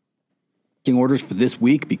 Orders for this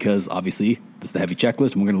week, because obviously this is the heavy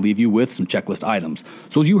checklist, and we're going to leave you with some checklist items.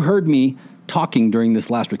 So as you heard me talking during this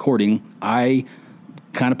last recording, I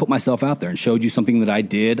kind of put myself out there and showed you something that I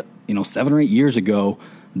did, 7 or 8 years ago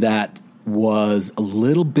that was a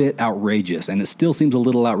little bit outrageous, and it still seems a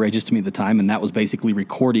little outrageous to me at the time, and that was basically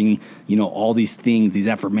recording, all these things, these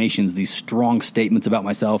affirmations, these strong statements about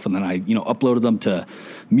myself, and then I, uploaded them to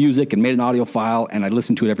music and made an audio file, and I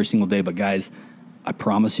listened to it every single day. But guys, I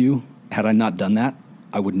promise you, had I not done that,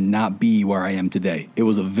 I would not be where I am today. It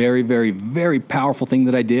was a very, very, very powerful thing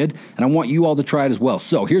that I did, and I want you all to try it as well.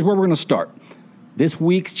 So here's where we're going to start. This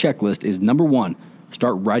week's checklist is number 1.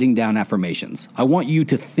 Start writing down affirmations. I want you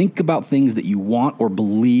to think about things that you want or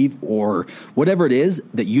believe or whatever it is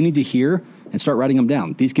that you need to hear and start writing them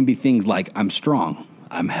down. These can be things like, I'm strong,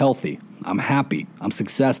 I'm healthy, I'm happy, I'm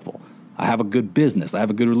successful, I have a good business, I have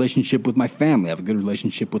a good relationship with my family, I have a good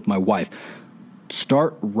relationship with my wife.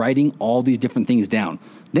 Start writing all these different things down.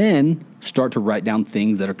 Then start to write down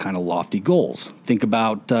things that are kind of lofty goals. Think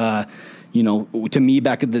about, to me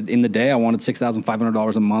back in the day, I wanted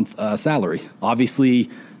 $6,500 a month salary. Obviously,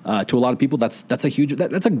 to a lot of people, that's a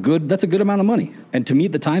good amount of money. And to me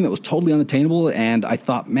at the time, it was totally unattainable. And I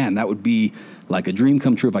thought, man, that would be like a dream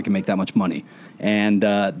come true if I could make that much money. And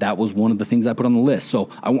that was one of the things I put on the list. So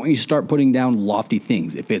I want you to start putting down lofty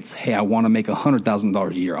things. If it's, hey, I want to make $100,000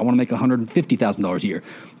 a year. I want to make $150,000 a year.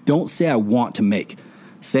 Don't say I want to make.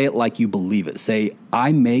 Say it like you believe it. Say,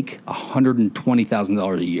 I make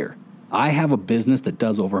 $120,000 a year. I have a business that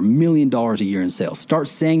does over $1 million a year in sales. Start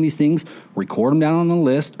saying these things, record them down on a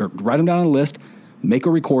list, or write them down on a list, make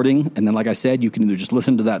a recording, and then, like I said, you can either just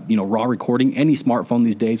listen to that, raw recording. Any smartphone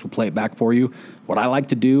these days will play it back for you. What I like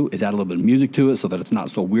to do is add a little bit of music to it so that it's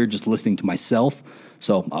not so weird just listening to myself.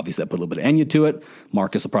 So obviously I put a little bit of Enya to it.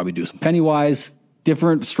 Marcus will probably do some Pennywise.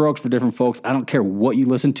 Different strokes for different folks. I don't care what you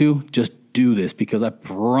listen to. Just do this, because I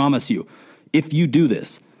promise you, if you do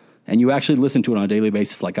this and you actually listen to it on a daily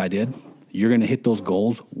basis like I did, you're going to hit those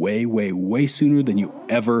goals way, way, way sooner than you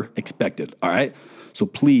ever expected. All right? So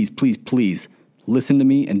please, please, please listen to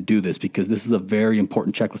me and do this, because this is a very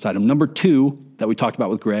important checklist item. Number 2 that we talked about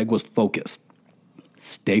with Greg was focus.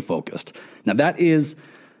 Stay focused. Now, that is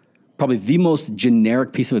probably the most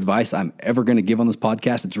generic piece of advice I'm ever going to give on this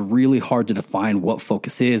podcast. It's really hard to define what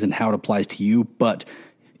focus is and how it applies to you, but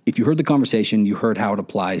if you heard the conversation, you heard how it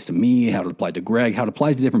applies to me, how it applied to Greg, how it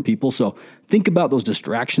applies to different people. So think about those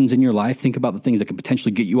distractions in your life. Think about the things that could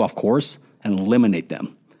potentially get you off course and eliminate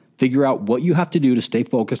them. Figure out what you have to do to stay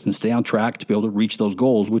focused and stay on track to be able to reach those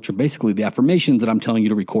goals, which are basically the affirmations that I'm telling you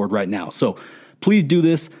to record right now. So please do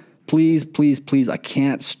this. Please, please, please. I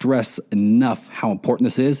can't stress enough how important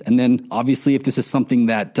this is. And then obviously, if this is something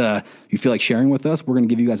that you feel like sharing with us, we're going to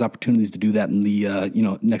give you guys opportunities to do that in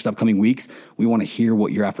the next upcoming weeks. We want to hear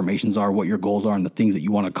what your affirmations are, what your goals are, and the things that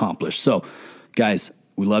you want to accomplish. So guys,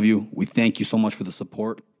 we love you. We thank you so much for the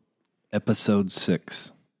support. Episode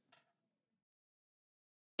 6.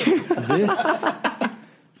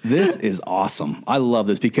 This is awesome. I love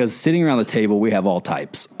this, because sitting around the table, we have all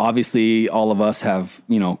types. Obviously, all of us have,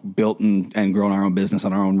 built and grown our own business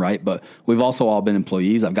on our own right, but we've also all been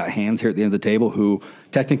employees. I've got Hans here at the end of the table who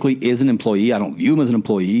technically is an employee. I don't view him as an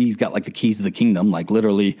employee. He's got like the keys to the kingdom. Like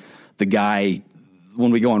literally the guy, when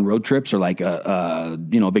we go on road trips or like a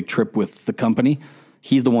big trip with the company,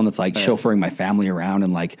 he's the one that's like chauffeuring my family around,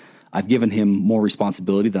 and like I've given him more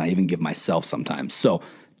responsibility than I even give myself sometimes. So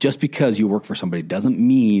just because you work for somebody doesn't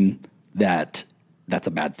mean that that's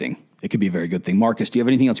a bad thing. It could be a very good thing. Marcus, do you have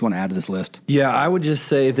anything else you want to add to this list? Yeah, I would just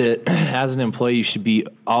say that as an employee, you should be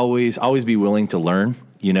always be willing to learn.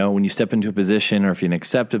 When you step into a position, or if you can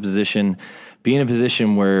accept a position, be in a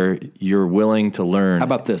position where you're willing to learn. How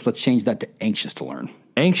about this? Let's change that to anxious to learn.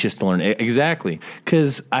 Anxious to learn, exactly.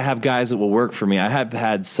 Because I have guys that will work for me. I have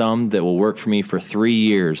had some that will work for me for 3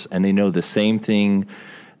 years, and they know the same thing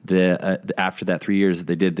after that 3 years that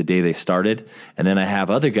they did the day they started. And then I have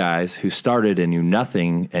other guys who started and knew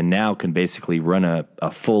nothing and now can basically run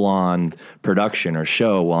a full-on production or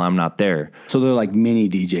show while I'm not there. So they're like mini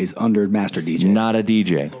DJs under master DJ. Not a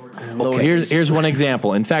DJ. Okay. Here's one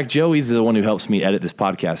example. In fact, Joey's the one who helps me edit this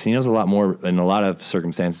podcast. He knows a lot more in a lot of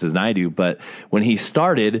circumstances than I do. But when he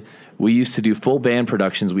started, we used to do full band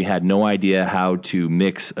productions. We had no idea how to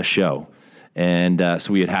mix a show. And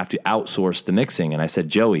so we would have to outsource the mixing. And I said,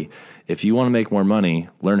 Joey, if you want to make more money,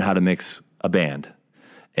 learn how to mix a band.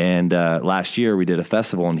 And last year we did a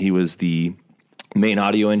festival, and he was the main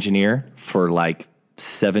audio engineer for like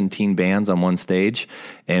 17 bands on one stage,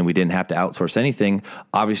 and we didn't have to outsource anything.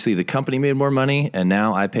 Obviously, the company made more money, and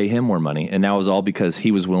now I pay him more money. And that was all because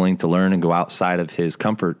he was willing to learn and go outside of his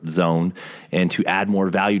comfort zone and to add more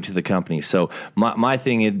value to the company. So my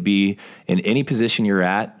thing would be, in any position you're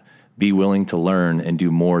at, be willing to learn and do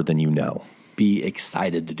more than you know. Be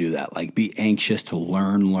excited to do that. Like, be anxious to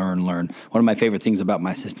learn. One of my favorite things about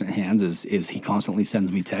my assistant Hans is he constantly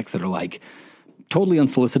sends me texts that are like totally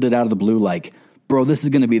unsolicited, out of the blue, like, bro, this is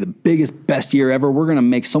going to be the biggest, best year ever. We're going to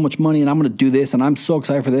make so much money, and I'm going to do this, and I'm so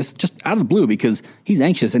excited for this, just out of the blue, because he's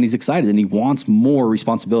anxious and he's excited and he wants more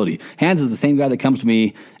responsibility. Hans is the same guy that comes to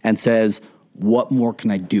me and says, what more can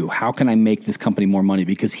I do? How can I make this company more money?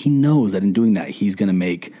 Because he knows that in doing that, he's going to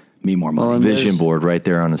make me more money. Vision board right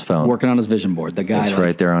there on his phone. Working on his vision board. The guy. It's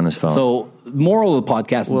right there on his phone. So, moral of the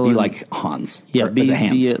podcast is be like Hans. Yeah,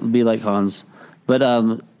 be like Hans. But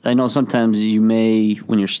I know sometimes you may,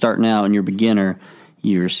 when you're starting out and you're a beginner,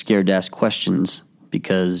 you're scared to ask questions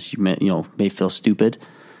because you may feel stupid.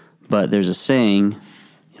 But there's a saying,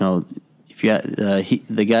 if you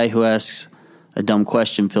the guy who asks a dumb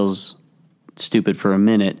question feels stupid for a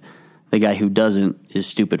minute. The guy who doesn't is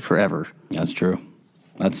stupid forever. That's true.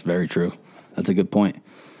 That's very true. That's a good point.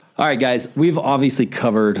 All right, guys, we've obviously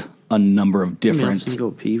covered a number of different. Can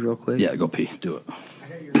go pee real quick? Yeah, go pee. Do it. I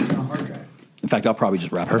got yours on a hard drive. In fact, I'll probably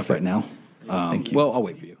just wrap it up right now. Thank you. Well, I'll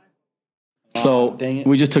wait for you. So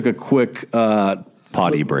we just took a quick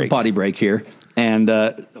Potty break here, and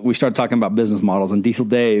we started talking about business models. And Diesel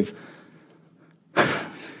Dave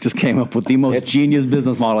just came up with the most genius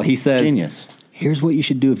business model. He says, Genius. Here's what you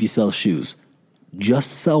should do if you sell shoes.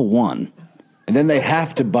 Just sell one. And then they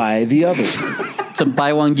have to buy the other. It's a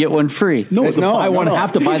buy one, get one free. No, it's buy one,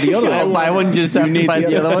 have to buy the other one. Buy one, just have to buy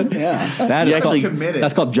the other one? Yeah.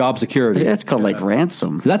 That's called job security. Yeah, it's called like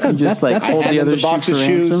ransom. So that's how just like hold the other box shoe of for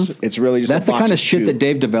shoes. ransom. It's really just That's a the box kind of of shit shoe. that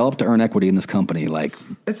Dave developed to earn equity in this company. Like,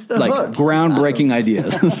 It's the like hook. groundbreaking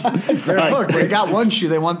ideas. Look, they got one shoe,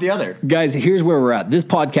 they want the other. Guys, here's where we're at. This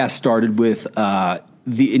podcast started with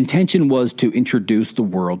the intention was to introduce the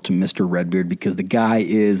world to Mr. Redbeard because the guy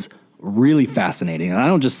is really fascinating. And I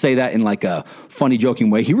don't just say that in like a funny, joking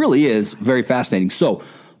way. He really is very fascinating. So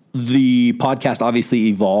the podcast obviously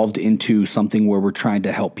evolved into something where we're trying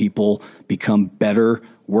to help people become better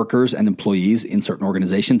workers and employees in certain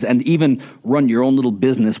organizations and even run your own little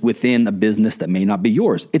business within a business that may not be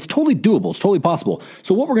yours. It's totally doable. It's totally possible.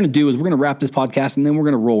 So what we're going to do is we're going to wrap this podcast and then we're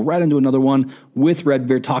going to roll right into another one with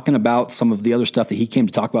Redbeard talking about some of the other stuff that he came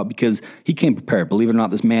to talk about because he came prepared. Believe it or not,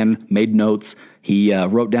 this man made notes. He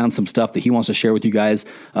wrote down some stuff that he wants to share with you guys.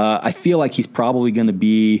 I feel like he's probably going to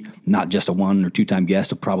be not just a 1 or 2 time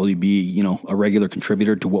guest. He'll probably be, a regular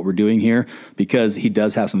contributor to what we're doing here because he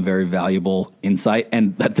does have some very valuable insight.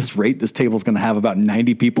 And at this rate, this table is going to have about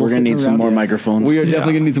 90 people. We're going to need some more microphones. We are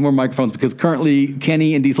definitely going to need some more microphones because currently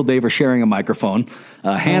Kenny and Diesel Dave are sharing a microphone.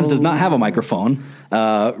 Hans does not have a microphone.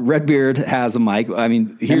 Redbeard has a mic. I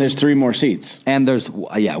mean, and there's 3 more seats. And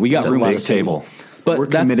we got room on the table. But we're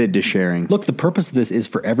committed to sharing. Look, the purpose of this is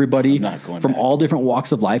for everybody from all different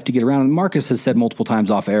walks of life to get around. And Marcus has said multiple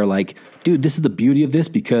times off air, like, dude, this is the beauty of this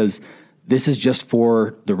because this is just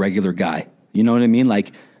for the regular guy. You know what I mean?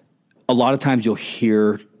 Like, a lot of times you'll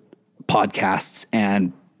hear podcasts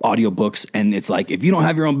and audiobooks, and it's like, if you don't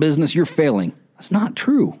have your own business, you're failing. That's not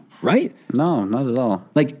true, right? No, not at all.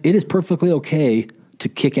 Like, it is perfectly okay to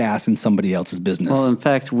kick ass in somebody else's business. Well, in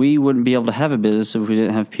fact, we wouldn't be able to have a business if we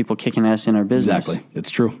didn't have people kicking ass in our business. Exactly. It's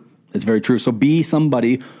true. It's very true. So be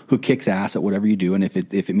somebody who kicks ass at whatever you do. And if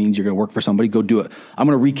it means you're going to work for somebody, go do it. I'm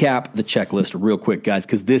going to recap the checklist real quick, guys,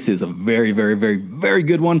 because this is a very, very, very, very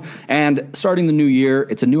good one. And starting the new year,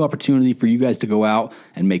 it's a new opportunity for you guys to go out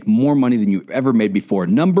and make more money than you've ever made before.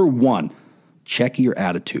 Number 1, check your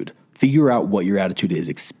attitude. Figure out what your attitude is,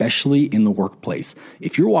 especially in the workplace.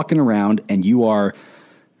 If you're walking around and you are...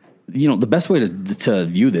 the best way to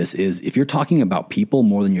view this is if you're talking about people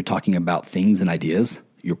more than you're talking about things and ideas,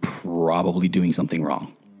 you're probably doing something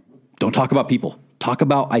wrong. Don't talk about people. Talk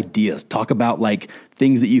about ideas. Talk about like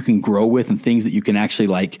things that you can grow with and things that you can actually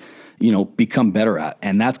become better at.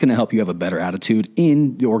 And that's going to help you have a better attitude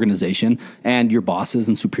in the organization, and your bosses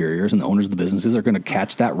and superiors and the owners of the businesses are going to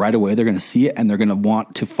catch that right away. They're going to see it and they're going to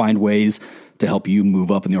want to find ways to help you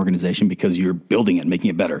move up in the organization because you're building it, making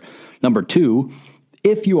it better. Number 2,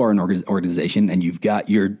 if you are an organization and you've got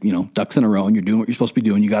your ducks in a row and you're doing what you're supposed to be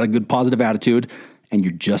doing, you got a good positive attitude and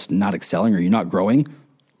you're just not excelling or you're not growing,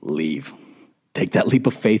 leave. Take that leap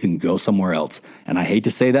of faith and go somewhere else. And I hate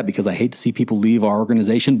to say that because I hate to see people leave our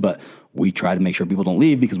organization, but we try to make sure people don't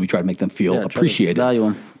leave because we try to make them feel appreciated. Value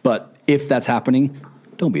them. But if that's happening,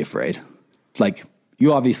 don't be afraid. Like,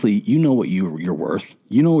 you obviously, know what you're worth.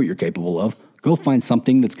 You know what you're capable of. Go find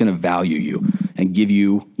something that's going to value you and give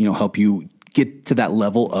you, help you get to that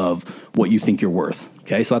level of what you think you're worth.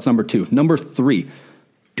 Okay, so that's number 2. Number 3,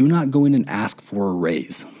 do not go in and ask for a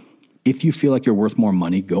raise. If you feel like you're worth more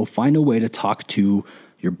money, go find a way to talk to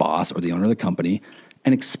your boss or the owner of the company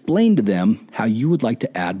and explain to them how you would like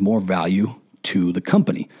to add more value to the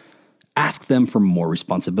company. Ask them for more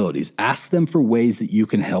responsibilities. Ask them for ways that you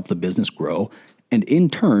can help the business grow. And in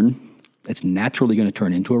turn, it's naturally going to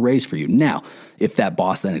turn into a raise for you. Now, if that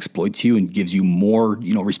boss then exploits you and gives you more,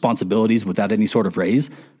 responsibilities without any sort of raise,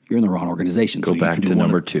 you're in the wrong organization. Go back to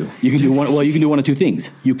number 2. You can do one. Well, you can do one of 2 things.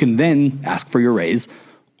 You can then ask for your raise,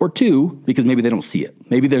 or 2, because maybe they don't see it.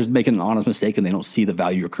 Maybe they're making an honest mistake and they don't see the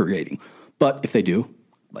value you're creating. But if they do,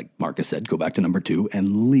 like Marcus said, go back to number 2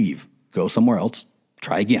 and leave. Go somewhere else.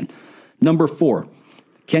 Try again. Number 4,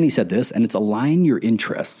 Kenny said this, and it's align your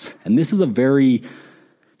interests. And this is a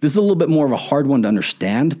little bit more of a hard one to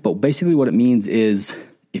understand, but basically what it means is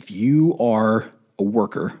if you are a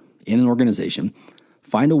worker in an organization,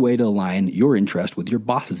 Find a way to align your interest with your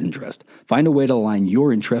boss's interest. Find a way to align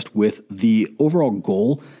your interest with the overall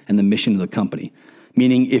goal and the mission of the company.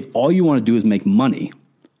 Meaning, if all you want to do is make money,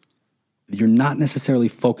 you're not necessarily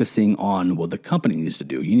focusing on what the company needs to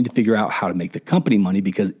do. You need to figure out how to make the company money,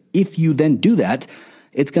 because if you then do that,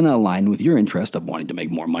 it's going to align with your interest of wanting to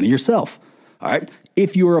make more money yourself. All right.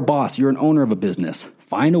 If you're a boss, you're an owner of a business,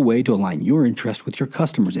 find a way to align your interest with your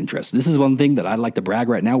customer's interest. This is one thing that I'd like to brag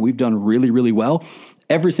right now. We've done really, really well.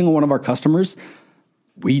 Every single one of our customers,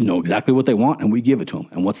 we know exactly what they want and we give it to them.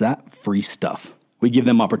 And what's that? Free stuff. We give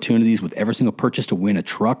them opportunities with every single purchase to win a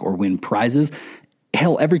truck or win prizes.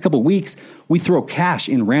 Hell, every couple of weeks, we throw cash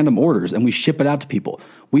in random orders and we ship it out to people.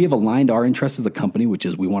 We have aligned our interests as a company, which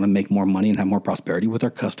is we want to make more money and have more prosperity, with our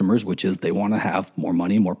customers, which is they want to have more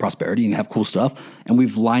money, more prosperity, and have cool stuff. And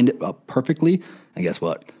we've lined it up perfectly. And guess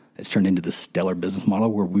what? It's turned into this stellar business model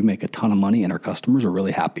where we make a ton of money and our customers are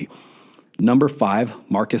really happy. Number 5,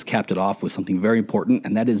 Marcus capped it off with something very important,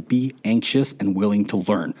 and that is be anxious and willing to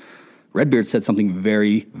learn. Redbeard said something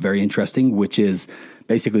very, very interesting, which is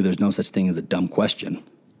basically there's no such thing as a dumb question.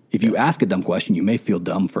 If you ask a dumb question, you may feel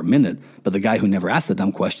dumb for a minute, but the guy who never asked the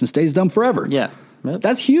dumb question stays dumb forever. Yeah. Yep.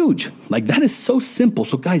 That's huge. Like, that is so simple.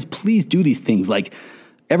 So guys, please do these things. Like,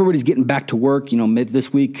 everybody's getting back to work,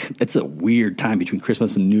 this week. It's a weird time between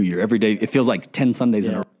Christmas and New Year. Every day, it feels like 10 Sundays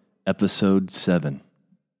in a row. Episode 7.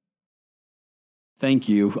 Thank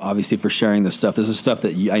you, obviously, for sharing this stuff. This is stuff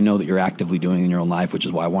that I know that you're actively doing in your own life, which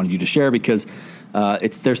is why I wanted you to share, because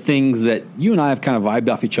there's things that you and I have kind of vibed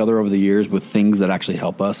off each other over the years with things that actually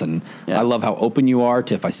help us. And I love how open you are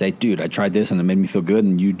to, if I say, dude, I tried this and it made me feel good,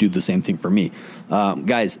 and you do the same thing for me.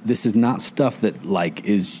 Guys, this is not stuff that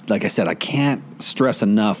is, like I said, I can't stress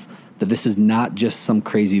enough that this is not just some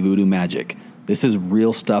crazy voodoo magic. This is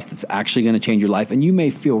real stuff that's actually going to change your life. And you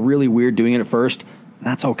may feel really weird doing it at first, and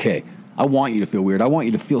that's okay. I want you to feel weird. I want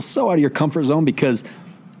you to feel so out of your comfort zone, because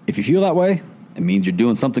if you feel that way, it means you're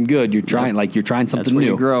doing something good. You're trying, you're trying something new. That's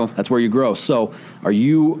where you grow. That's where you grow. So are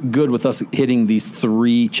you good with us hitting these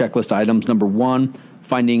 3 checklist items? Number 1,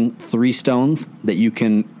 finding 3 stones that you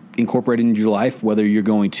can incorporate into your life, whether you're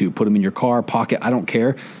going to put them in your car, pocket, I don't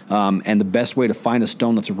care. And the best way to find a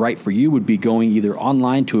stone that's right for you would be going either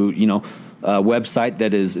online to, a website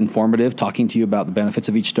that is informative, talking to you about the benefits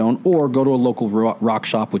of each stone, or go to a local rock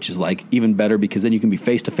shop, which is even better, because then you can be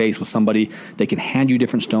face to face with somebody. They can hand you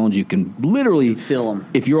different stones. You can literally feel them.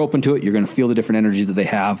 If you're open to it, you're going to feel the different energies that they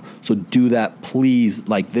have. So do that, please.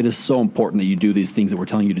 That is so important that you do these things that we're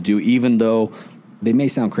telling you to do, even though they may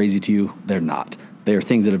sound crazy to you. They're not. They are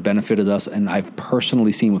things that have benefited us, and I've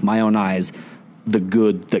personally seen with my own eyes the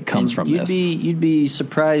good that comes from this. You'd be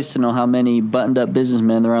surprised to know how many buttoned up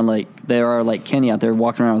businessmen there are like Kenny out there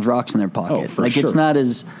walking around with rocks in their pocket. Oh, for sure. It's not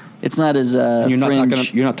as you're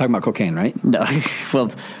fringe. You're not talking about cocaine, right? No,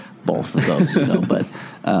 well, both of those, but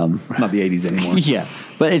not the 80s anymore. Yeah,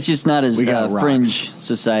 but it's just not as fringe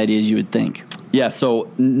society as you would think. Yeah.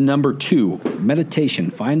 So number 2, meditation.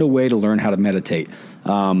 Find a way to learn how to meditate.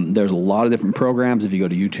 There's a lot of different programs. If you go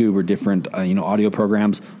to YouTube or different audio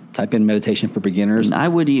programs, type in meditation for beginners.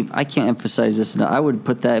 And I can't emphasize this enough. I would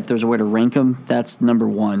put that, if there's a way to rank them, that's number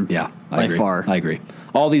 1. Yeah, by far. I agree.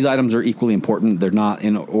 All these items are equally important. They're not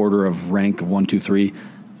in order of rank of 1, 2, 3.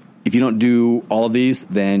 If you don't do all of these,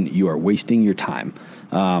 then you are wasting your time.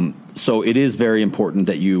 So it is very important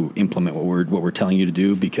that you implement what we're telling you to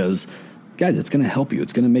do, because, guys, it's going to help you.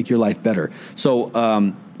 It's going to make your life better.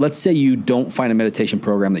 So let's say you don't find a meditation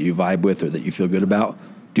program that you vibe with or that you feel good about.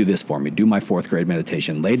 Do this for me. Do my 4th grade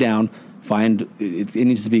meditation. Lay down. It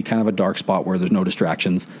needs to be kind of a dark spot where there's no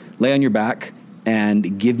distractions. Lay on your back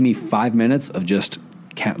and give me 5 minutes of just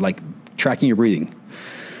tracking your breathing.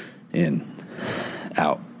 In,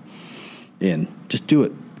 out, in. Just do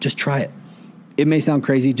it. Just try it. It may sound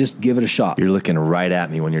crazy. Just give it a shot. You're looking right at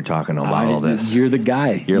me when you're talking about all this. You're the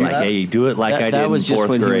guy. You're like, hey, do it like I did in 4th grade. That was just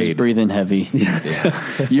when he was breathing heavy.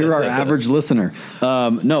 You're our average listener.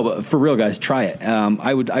 No, but for real, guys, try it.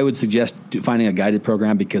 I would suggest finding a guided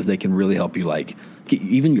program, because they can really help you.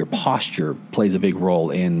 Even your posture plays a big role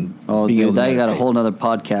in being able to meditate. I got a whole other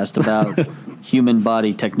podcast about human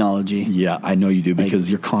body technology. Yeah, I know you do, because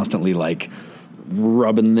you're constantly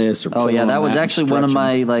rubbing this or pulling on that was actually one of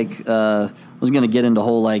my I was going to get into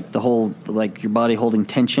your body holding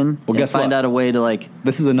tension. Well, guess find what? out a way to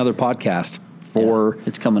This is another podcast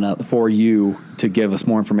it's coming up for you to give us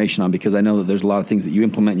more information on, because I know that there's a lot of things that you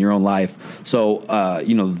implement in your own life. So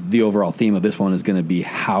the overall theme of this one is going to be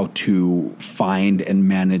how to find and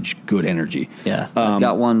manage good energy. Yeah, I've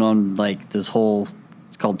got one on this whole.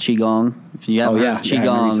 It's called Qigong. If you haven't heard of I remember you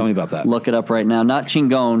Qigong, telling me about that. look it up right now. Not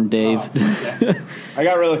Qigong, Dave. I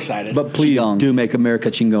got real excited. But please Qigong. do make America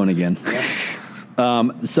Qigong again.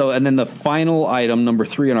 And then the final item, number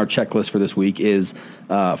 3 on our checklist for this week is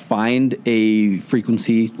find a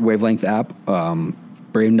frequency wavelength app.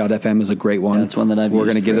 Brain.fm is a great one. That's one that I've We're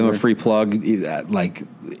used going to give them a forever. free plug. Like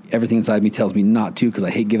everything inside me tells me not to because I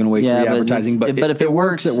hate giving away free advertising. But if it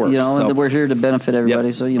works, it works. You know, So, we're here to benefit everybody.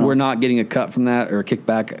 yep, So you know, we're not getting a cut from that or a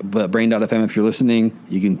kickback. But Brain.fm, if you're listening,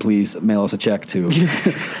 you can please mail us a check to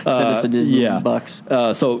send us a Disney bucks.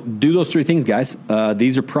 So do those 3 things, guys.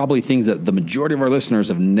 These are probably things that the majority of our listeners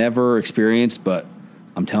have never experienced, but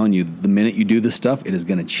I'm telling you, the minute you do this stuff, it is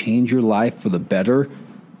going to change your life for the better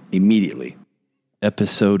immediately.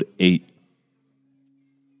 Episode 8.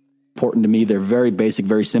 Important to me. They're very basic,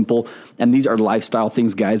 very simple. And these are lifestyle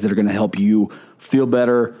things, guys, that are going to help you feel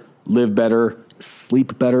better, live better,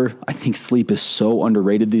 sleep better. I think sleep is so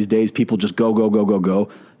underrated these days. People just go.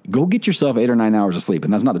 Go get yourself 8 or 9 hours of sleep.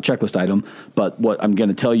 And that's not the checklist item, but what I'm going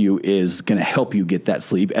to tell you is going to help you get that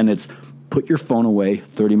sleep. And it's put your phone away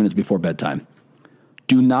 30 minutes before bedtime.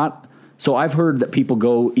 Do not. So I've heard that people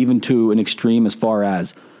go even to an extreme as far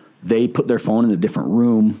as they put their phone in a different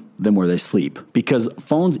room than where they sleep because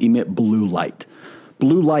phones emit blue light.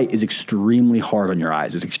 Blue light is extremely hard on your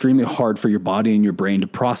eyes. It's extremely hard for your body and your brain to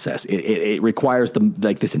process. It requires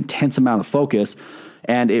this intense amount of focus,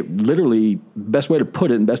 and it literally, best way to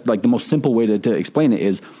put it, the most simple way to explain it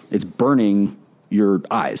is it's burning your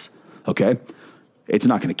eyes. Okay, it's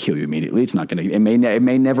not going to kill you immediately. It's not going to. It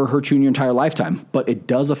may never hurt you in your entire lifetime, but it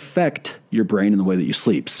does affect your brain in the way that you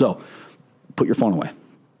sleep. So, put your phone away.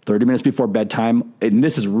 30 minutes before bedtime, and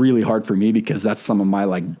this is really hard for me because that's some of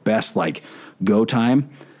my best go time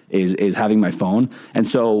is having my phone. And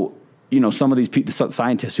so, some of these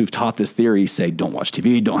scientists who've taught this theory say don't watch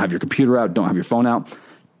TV, don't have your computer out, don't have your phone out.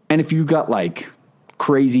 And if you got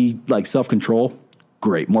crazy self-control,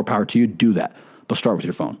 great, more power to you, do that. But start with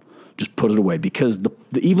your phone. Just put it away because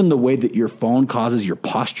even the way that your phone causes your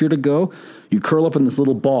posture to go, you curl up in this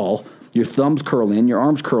little ball. Your thumbs curl in, your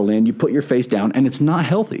arms curl in, you put your face down, and it's not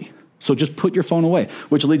healthy. So just put your phone away,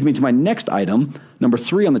 which leads me to my next item. Number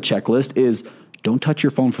 3 on the checklist is don't touch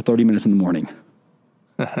your phone for 30 minutes in the morning.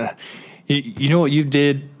 You know what you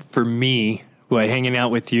did for me by hanging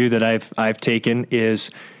out with you that I've taken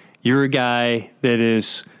is you're a guy that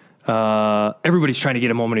is everybody's trying to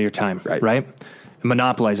get a moment of your time, right? And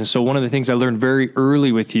monopolizing. So one of the things I learned very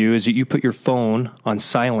early with you is that you put your phone on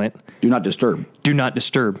silent. Do not disturb. Do not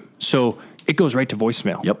disturb. So it goes right to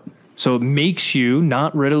voicemail. Yep. So it makes you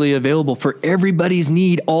not readily available for everybody's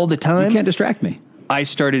need all the time. You can't distract me. I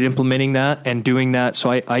started implementing that and doing that. So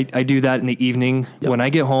I do that in the evening. Yep. When I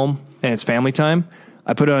get home and it's family time,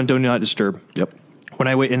 I put it on Do Not Disturb. Yep. When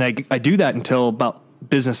I wait, and I do that until about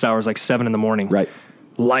business hours, 7 in the morning. Right.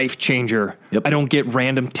 Life changer. Yep. I don't get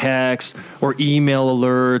random texts or email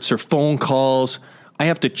alerts or phone calls. I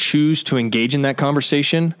have to choose to engage in that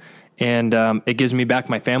conversation. And it gives me back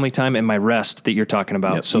my family time and my rest that you're talking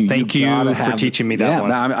about. Yep. So thank you for teaching me that one.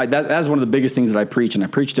 Yeah, that's one of the biggest things that I preach, and I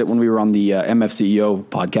preached it when we were on the MFCEO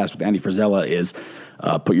podcast with Andy Frisella, is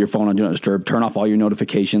put your phone on Do Not Disturb, turn off all your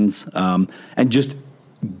notifications, and just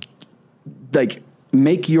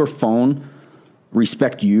make your phone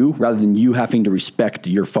respect you rather than you having to respect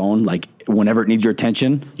your phone. Whenever it needs your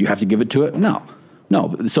attention, you have to give it to it. No.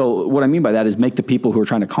 So what I mean by that is make the people who are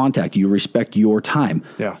trying to contact you respect your time.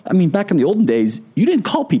 Yeah. I mean, back in the olden days, you didn't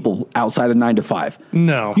call people outside of 9 to 5.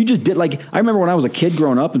 No. You just did. I remember when I was a kid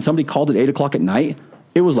growing up and somebody called at 8 o'clock at night.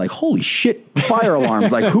 It was holy shit, fire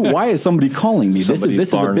alarms. Why is somebody calling me? This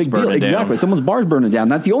is a big deal. Exactly. Someone's bar's burning down.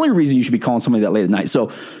 That's the only reason you should be calling somebody that late at night. So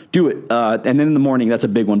do it. And then in the morning, that's a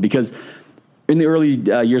big one because in the early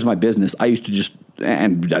years of my business, I used to just,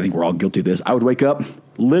 and I think we're all guilty of this, I would wake up,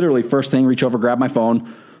 literally first thing, reach over, grab my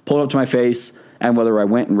phone, pull it up to my face, and whether I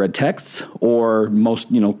went and read texts or most,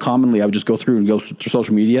 commonly I would just go through and go through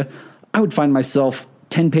social media, I would find myself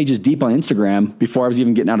 10 pages deep on Instagram before I was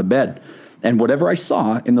even getting out of bed. And whatever I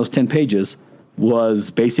saw in those 10 pages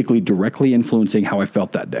was basically directly influencing how I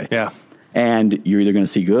felt that day. Yeah. And you're either going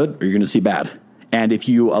to see good or you're going to see bad. And if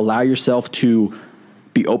you allow yourself to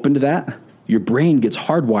be open to that, your brain gets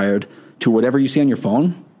hardwired to whatever you see on your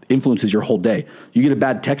phone influences your whole day. You get a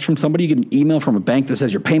bad text from somebody, you get an email from a bank that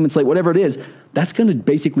says your payment's late, whatever it is, that's going to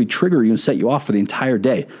basically trigger you and set you off for the entire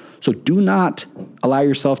day. So do not allow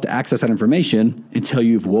yourself to access that information until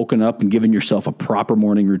you've woken up and given yourself a proper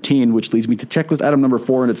morning routine, which leads me to checklist item number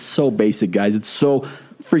 4. And it's so basic, guys. It's so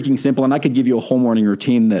freaking simple. And I could give you a whole morning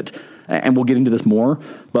routine and we'll get into this more.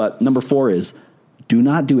 But number 4 is do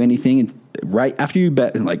not do anything right after you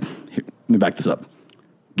bet. Here, let me back this up.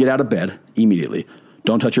 get out of bed immediately.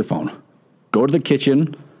 Don't touch your phone. Go to the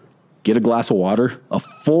kitchen, get a glass of water, a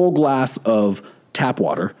full glass of tap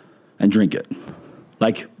water, and drink it.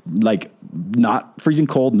 Like not freezing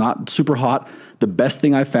cold, not super hot. The best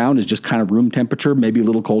thing I found is just kind of room temperature, maybe a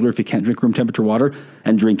little colder if you can't drink room temperature water,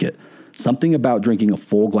 and drink it. Something about drinking a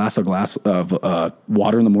full glass of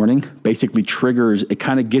water in the morning basically triggers, it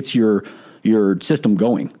kind of gets your system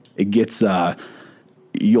going. It gets,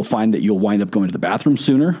 you'll find that you'll wind up going to the bathroom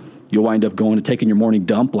sooner. You'll wind up going to taking your morning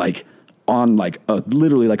dump literally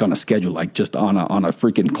on a schedule, like just on a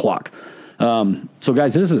freaking clock. So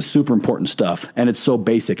guys, this is super important stuff, and it's so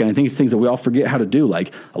basic. And I think it's things that we all forget how to do.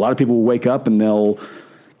 Like a lot of people will wake up and they'll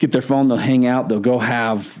get their phone, they'll hang out, they'll go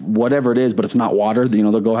have whatever it is, but it's not water.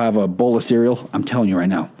 They'll go have a bowl of cereal. I'm telling you right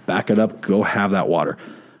now, back it up, go have that water.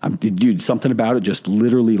 Dude, something about it just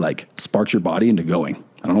literally like sparks your body into going.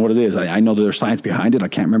 I don't know what it is. I know that there's science behind it. I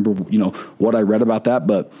can't remember, what I read about that,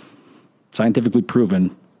 but scientifically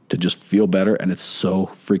proven to just feel better. And it's so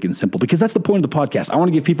freaking simple, because that's the point of the podcast. I want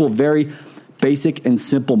to give people very basic and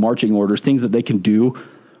simple marching orders, things that they can do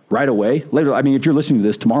right away. Later, if you're listening to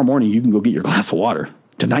this tomorrow morning, you can go get your glass of water.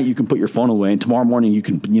 Tonight, you can put your phone away, and tomorrow morning, you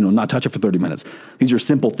can, not touch it for 30 minutes. These are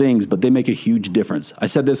simple things, but they make a huge difference. I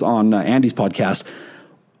said this on Andy's podcast.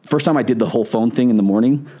 First time I did the whole phone thing in the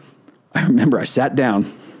morning, I remember I sat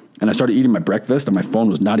down and I started eating my breakfast, and my phone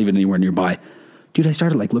was not even anywhere nearby. Dude, I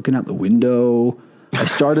started looking out the window. I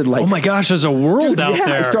started oh my gosh, there's a world out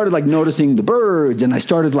there. I started noticing the birds, and I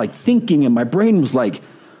started thinking, and my brain was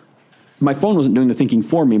my phone wasn't doing the thinking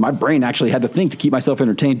for me. My brain actually had to think to keep myself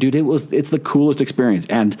entertained. Dude, it's the coolest experience.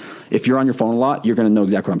 And if you're on your phone a lot, you're going to know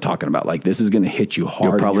exactly what I'm talking about. This is going to hit you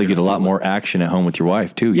hard. You'll probably get a lot more action at home with your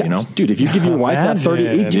wife too, Dude, if you give your wife that 30,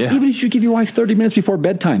 even if you give your wife 30 minutes before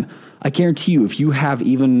bedtime, I guarantee you, if you have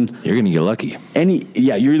even... You're going to get lucky. You're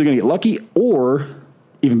either going to get lucky, or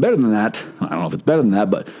even better than that, I don't know if it's better than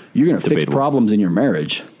that, but you're going to fix problems in your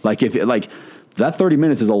marriage. That 30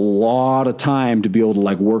 minutes is a lot of time to be able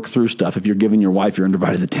to work through stuff if you're giving your wife your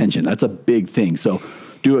undivided attention. That's a big thing. So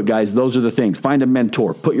do it, guys. Those are the things. Find a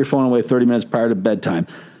mentor. Put your phone away 30 minutes prior to bedtime.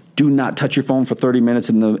 Do not touch your phone for 30 minutes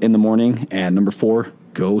in the morning. And number 4,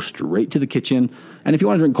 go straight to the kitchen. And if you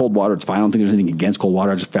want to drink cold water, it's fine. I don't think there's anything against cold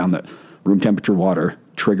water. I just found that room temperature water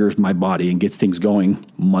triggers my body and gets things going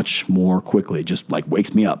much more quickly. It just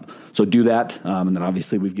wakes me up. So do that. And then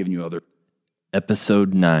obviously we've given you other.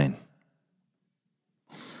 Episode 9.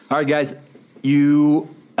 All right, guys,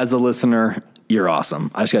 you as a listener, you're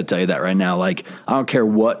awesome. I just got to tell you that right now. I don't care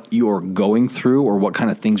what you're going through or what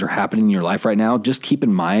kind of things are happening in your life right now. Just keep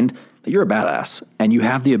in mind that you're a badass and you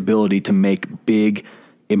have the ability to make big,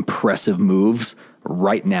 impressive moves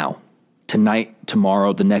right now. Tonight,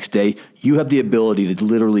 tomorrow, the next day. You have the ability to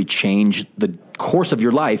literally change the course of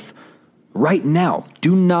your life right now.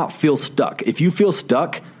 Do not feel stuck. If you feel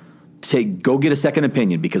stuck, go get a second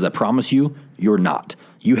opinion, because I promise you, you're not.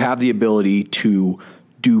 You have the ability to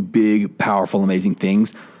do big, powerful, amazing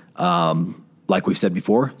things. Like we've said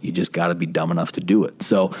before, you just got to be dumb enough to do it.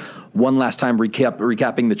 So one last time,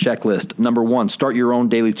 recapping the checklist. Number 1, start your own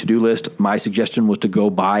daily to-do list. My suggestion was to go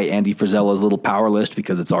buy Andy Frisella's little power list,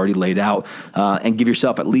 because it's already laid out, and give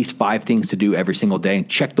yourself at least 5 things to do every single day, and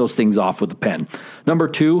check those things off with a pen. Number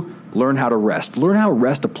 2, learn how to rest. Learn how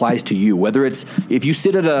rest applies to you. Whether it's, if you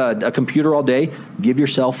sit at a computer all day, give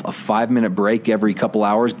yourself a 5-minute break every couple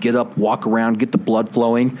hours. Get up, walk around, get the blood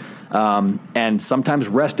flowing. And sometimes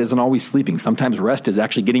rest isn't always sleeping. Sometimes rest is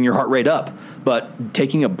actually getting your heart rate up. But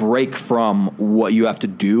taking a break from what you have to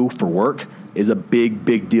do for work is a big,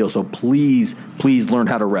 big deal. So please learn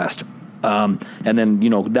how to rest. And then,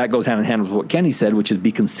 that goes hand in hand with what Kenny said, which is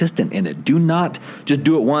be consistent in it. Do not just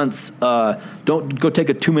do it once. Don't go take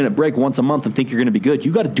a 2-minute break once a month and think you're going to be good.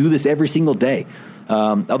 You got to do this every single day.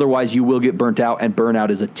 Otherwise you will get burnt out, and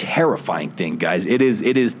burnout is a terrifying thing, guys. It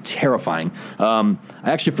is terrifying. I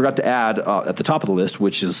actually forgot to add at the top of the list,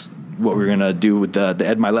 which is what we're going to do with the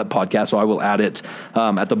Ed Milet podcast. So I will add it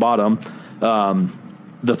at the bottom.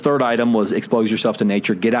 The third item was expose yourself to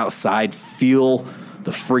nature. Get outside, feel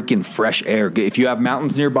the freaking fresh air. If you have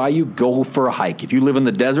mountains nearby you, go for a hike. If you live in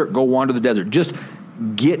the desert, go wander the desert. Just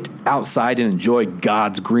get outside and enjoy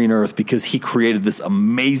God's green earth, because he created this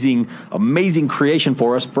amazing, amazing creation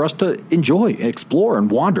for us to enjoy and explore and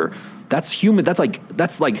wander. That's human.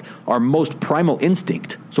 That's like our most primal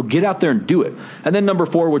instinct. So get out there and do it. And then number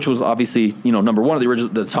 4, which was obviously, number 1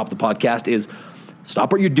 at the top of the podcast, is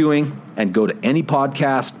stop what you're doing and go to any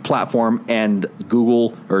podcast platform and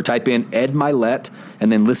Google or type in Ed Milet,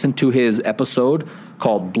 and then listen to his episode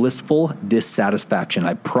called Blissful Dissatisfaction.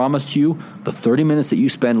 I promise you, the 30 minutes that you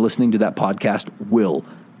spend listening to that podcast will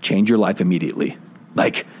change your life immediately.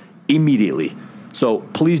 like immediately. So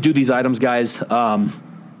please do these items, guys.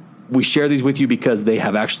 We share these with you because they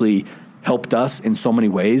have actually helped us in so many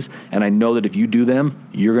ways. And I know that if you do them,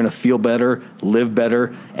 you're going to feel better, live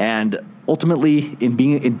better, and ultimately in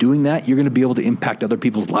doing that, you're going to be able to impact other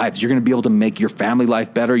people's lives. You're going to be able to make your family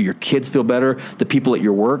life better, your kids feel better, the people at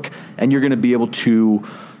your work, and you're going to be able to,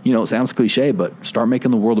 it sounds cliche, but start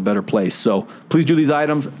making the world a better place. So please do these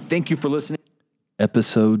items. Thank you for listening.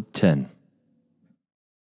 Episode 10.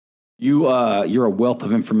 You're a wealth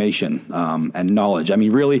of information and knowledge. I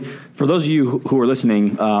mean, really, for those of you who are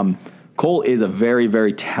listening, Cole is a very,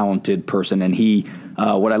 very talented person, and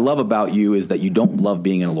what I love about you is that you don't love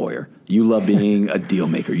being a lawyer. You love being a deal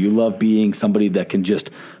maker. You love being somebody that can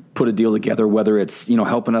just put a deal together, whether it's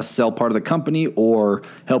helping us sell part of the company or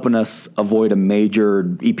helping us avoid a major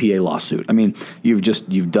EPA lawsuit. I mean,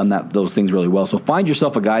 you've done those things really well. So find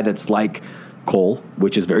yourself a guy that's like Cole,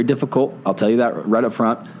 which is very difficult. I'll tell you that right up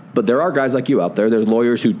front. But there are guys like you out there. There's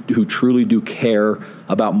lawyers who truly do care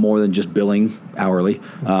about more than just billing hourly.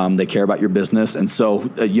 They care about your business. And so,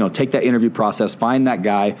 take that interview process, find that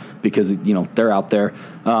guy because, they're out there.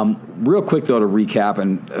 Real quick, though, to recap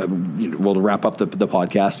and to wrap up the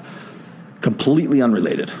podcast, completely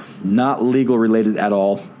unrelated, not legal related at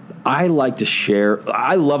all. I like to share.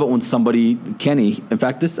 I love it when somebody, Kenny, in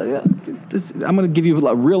fact, this I'm going to give you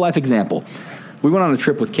a real life example. We went on a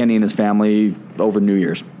trip with Kenny and his family over New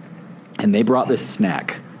Year's. And they brought this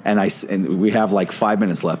snack, and we have like 5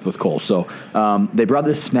 minutes left with Cole. So they brought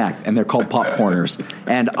this snack, and they're called popcorners.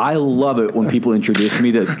 And I love it when people introduce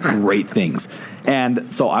me to great things.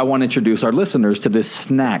 And so I want to introduce our listeners to this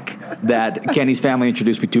snack that Kenny's family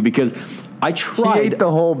introduced me to because I tried. He ate the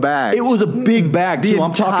whole bag. It was a big bag, too.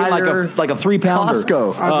 I'm talking like a 3-pounder.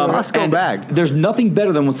 Costco bag. There's nothing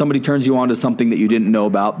better than when somebody turns you on to something that you didn't know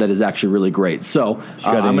about that is actually really great. So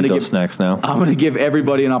I'm going to give snacks now. I'm going to give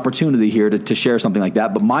everybody an opportunity here to share something like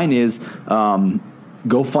that. But mine is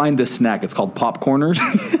go find this snack. It's called Popcorners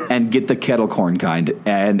and get the kettle corn kind.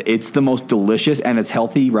 And it's the most delicious and it's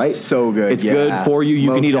healthy, right? So good. It's good for you.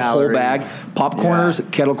 You can eat a whole bag.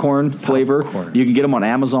 Popcorners, kettle corn flavor. You can get them on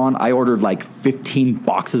Amazon. I ordered like 15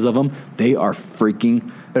 boxes of them. They are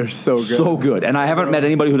freaking They're so good. So good. And I haven't met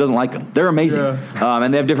anybody who doesn't like them. They're amazing.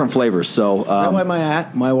 And they have different flavors. So, is that why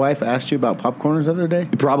my wife asked you about popcorners the other day?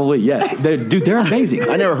 Probably, yes. They're amazing.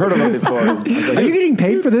 I never heard of them before. Are you getting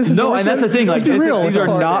paid for this? No, and that's the thing. Like, these are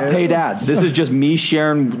not paid ads. This is just me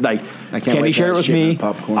sharing. Like, Kenny shared it with me.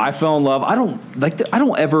 I fell in love. I don't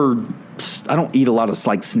eat a lot of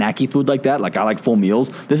like snacky food like that. Like, I like full meals.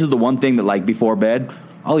 This is the one thing that, like, before bed,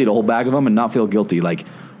 I'll eat a whole bag of them and not feel guilty. Like,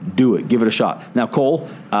 do it. Give it a shot. Now, Cole,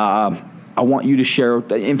 I want you to share.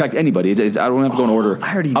 In fact, anybody. I don't have to go in order.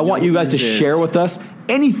 I want you guys to share with us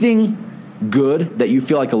anything good that you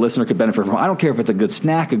feel like a listener could benefit from. I don't care if it's a good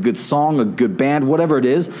snack, a good song, a good band, whatever it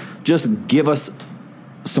is. Just give us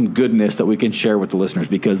some goodness that we can share with the listeners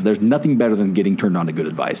because there's nothing better than getting turned on to good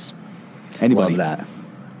advice. Anybody? Love that.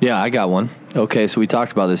 Yeah, I got one. Okay, so we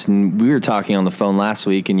talked about this, and we were talking on the phone last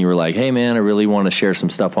week, and you were like, hey, man, I really want to share some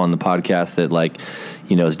stuff on the podcast that, like,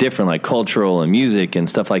 is different, like cultural and music and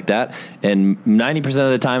stuff like that. And 90%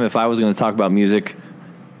 of the time, if I was going to talk about music,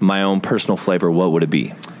 my own personal flavor, what would it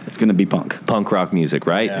be? It's going to be punk. Punk rock music,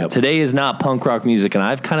 right? Yeah. Today is not punk rock music, and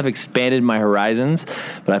I've kind of expanded my horizons,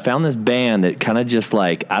 but I found this band that kind of just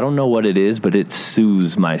like, I don't know what it is, but it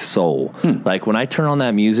soothes my soul. Like when I turn on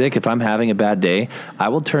that music, if I'm having a bad day, I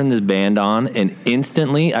will turn this band on, and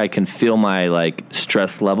instantly I can feel my like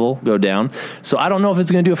stress level go down. So I don't know if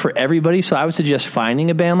it's going to do it for everybody, so I would suggest finding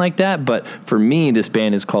a band like that, but for me, this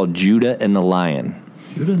band is called Judah and the Lion.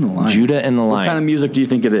 Judah and the Lion. Judah and the Lion. What kind of music do you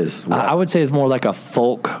think it is? I would say it's more like a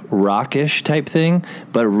folk rockish type thing,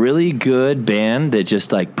 but really good band that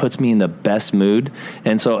just like puts me in the best mood.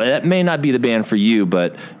 And so that may not be the band for you,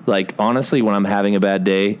 but like honestly, when I'm having a bad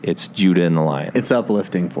day, it's Judah and the Lion. It's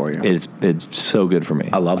uplifting for you. It's so good for me.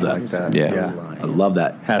 I love that. I like that. Yeah. I love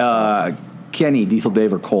that. Kenny, Diesel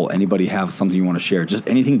Dave, or Cole, anybody have something you want to share? Just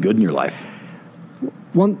anything good in your life?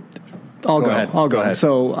 I'll go ahead.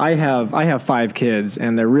 So I have 5 kids,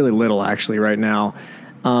 and they're really little actually right now.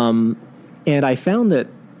 And I found that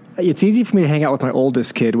it's easy for me to hang out with my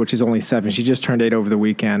oldest kid, which is only 7. She just turned 8 over the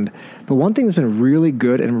weekend. But one thing that's been really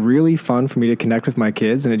good and really fun for me to connect with my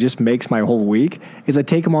kids, and it just makes my whole week, is I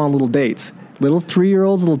take them on little dates. Little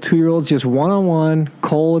 3-year-olds, little 2-year-olds, just one-on-one,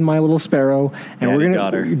 Cole and my little Sparrow.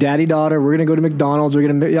 And Daddy daughter. We're going to go to McDonald's. We're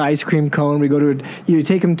going to ice cream cone. We go to, you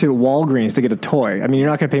take them to Walgreens to get a toy. I mean,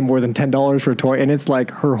 you're not going to pay more than $10 for a toy. And it's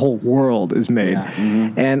like her whole world is made. Yeah.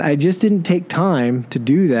 Mm-hmm. And I just didn't take time to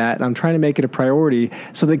do that. I'm trying to make it a priority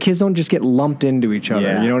so the kids don't just get lumped into each other.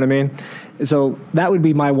 Yeah. You know what I mean? So that would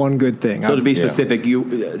be my one good thing. So to be specific,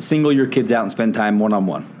 you single your kids out and spend time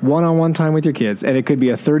one-on-one. One-on-one time with your kids, and it could be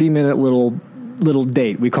a 30-minute little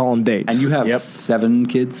date. We call them dates. And you have 7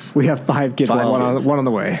 kids? We have 5 kids. One on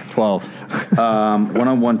the way. 12.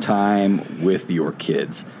 One-on-one time with your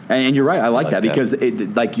kids. And you're right. I like that because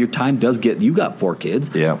your time does get. You got 4 kids.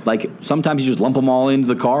 Yeah. Like sometimes you just lump them all into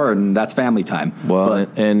the car and that's family time. Well,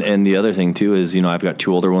 and the other thing too is I've got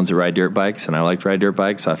 2 older ones that ride dirt bikes, and I like to ride dirt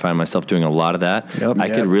bikes. So I find myself doing a lot of that. I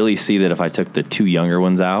could really see that if I took the 2 younger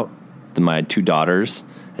ones out, my 2 daughters,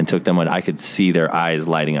 and took them, I could see their eyes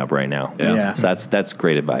lighting up right now. Yeah. So that's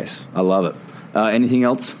great advice. I love it. Anything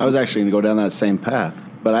else? I was actually going to go down that same path,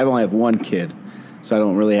 but I only have 1 kid, so I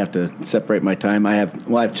don't really have to separate my time. I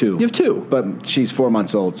have 2. You have 2, but she's 4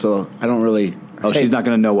 months old, so I don't really. She's not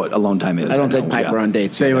going to know what alone time is. I don't take Piper on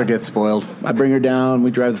dates. Sailor gets spoiled. I bring her down.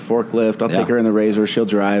 We drive the forklift. I'll take her in the Razor. She'll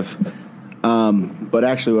drive. But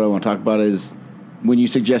actually, what I want to talk about is when you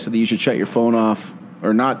suggested that you should shut your phone off,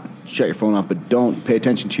 or not shut your phone off, but don't pay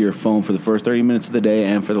attention to your phone for the first 30 minutes of the day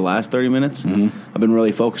and for the last 30 minutes. Mm-hmm. I've been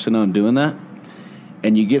really focusing on doing that.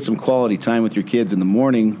 And you get some quality time with your kids in the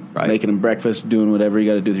morning, making them breakfast, doing whatever you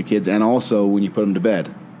got to do with your kids, and also when you put them to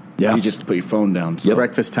bed. Yeah. You just put your phone down. So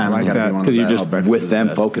breakfast time. I got to be one because you're just breakfast with is them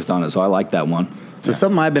best. focused on it. So I like that one. So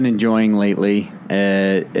something I've been enjoying lately,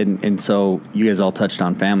 and so you guys all touched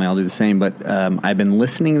on family. I'll do the same, but I've been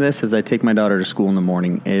listening to this as I take my daughter to school in the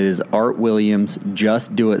morning. It is Art Williams'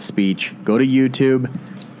 Just Do It speech. Go to YouTube,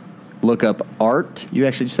 look up Art. You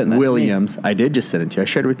actually just sent that Williams. I did just send it to you. I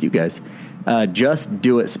shared it with you guys. Just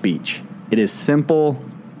Do It speech. It is simple.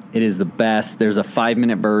 It is the best. There's a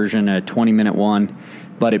 5-minute version, a 20-minute one,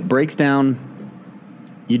 but it breaks down.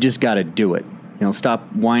 You just got to do it.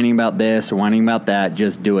 Stop whining about this or whining about that.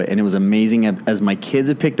 Just do it. And it was amazing. As my kids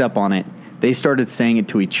have picked up on it, they started saying it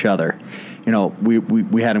to each other.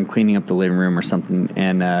 We had them cleaning up the living room or something,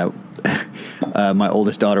 and my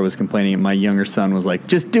oldest daughter was complaining, and my younger son was like,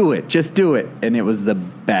 just do it. And it was the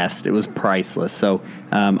best. It was priceless. So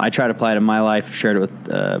I try to apply it in my life, shared it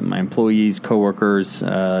with my employees, coworkers,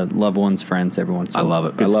 loved ones, friends, everyone. So I love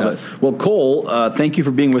it. It. Well, Cole, thank you for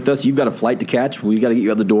being with us. You've got a flight to catch. We got to get you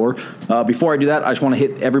out the door. Before I do that, I just want to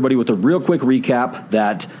hit everybody with a real quick recap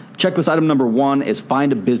that checklist item number 1 is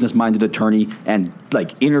find a business-minded attorney and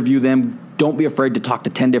interview them. Don't be afraid to talk to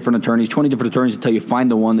 10 different attorneys, 20 different attorneys until you find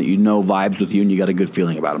the one that vibes with you and you got a good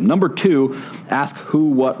feeling about them. Number 2, ask who,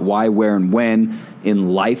 what, why, where, and when in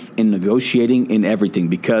life, in negotiating, in everything,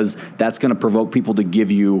 because that's going to provoke people to give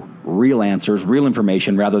you real answers, real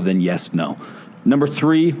information, rather than yes, no. Number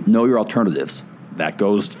 3, know your alternatives. That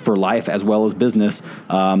goes for life as well as business.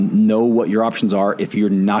 Know what your options are if you're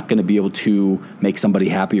not going to be able to make somebody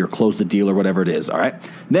happy or close the deal or whatever it is, all right?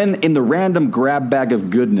 Then in the random grab bag of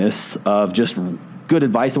goodness of just good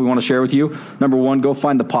advice that we want to share with you, number 1, go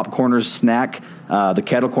find the Popcorners snack. The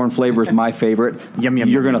kettle corn flavor is my favorite. Yum, yum,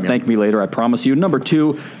 You're going to yum, thank me later, I promise you. Number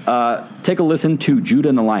 2, take a listen to Judah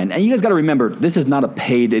and the Lion. And you guys got to remember, this is not a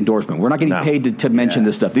paid endorsement. We're not getting paid to mention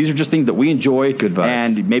this stuff. These are just things that we enjoy. Good vibes.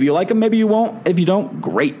 And maybe you like them, maybe you won't. If you don't,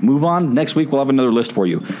 great. Move on. Next week, we'll have another list for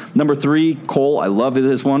you. Number 3, Cole, I love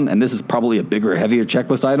this one. And this is probably a bigger, heavier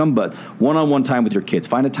checklist item, but one-on-one time with your kids.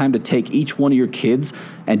 Find a time to take each one of your kids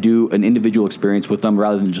and do an individual experience with them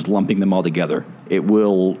rather than just lumping them all together. It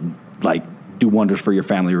will, do wonders for your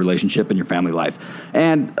family relationship and your family life.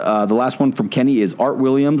 And the last one from Kenny is Art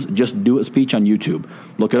Williams' Just Do It speech on YouTube.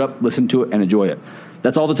 Look it up, listen to it, and enjoy it.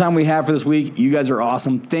 That's all the time we have for this week. You guys are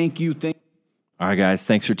awesome. Thank you. All right, guys,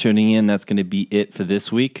 thanks for tuning in. That's going to be it for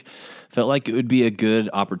this week. Felt like it would be a good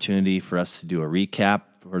opportunity for us to do a recap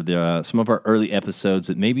for some of our early episodes,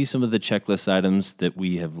 that maybe some of the checklist items that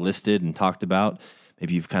we have listed and talked about,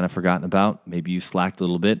 maybe you've kind of forgotten about, maybe you slacked a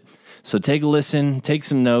little bit. So take a listen, take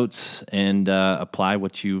some notes, and apply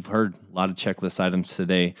what you've heard. A lot of checklist items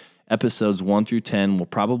today. Episodes 1 through 10, we'll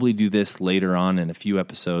probably do this later on in a few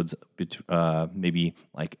episodes, maybe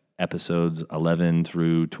episodes 11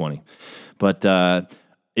 through 20. But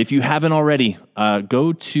if you haven't already,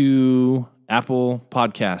 go to Apple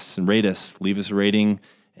Podcasts and rate us, leave us a rating,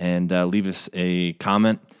 and leave us a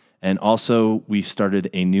comment. And also, we started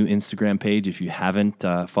a new Instagram page. If you haven't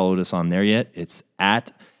followed us on there yet, it's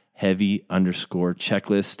at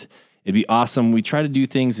 @heavy_checklist. It'd be awesome. We try to do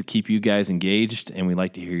things that keep you guys engaged, and we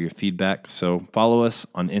like to hear your feedback. So follow us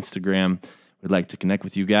on Instagram. We'd like to connect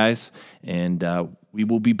with you guys. And we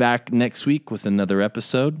will be back next week with another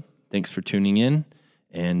episode. Thanks for tuning in,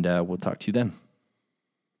 and we'll talk to you then.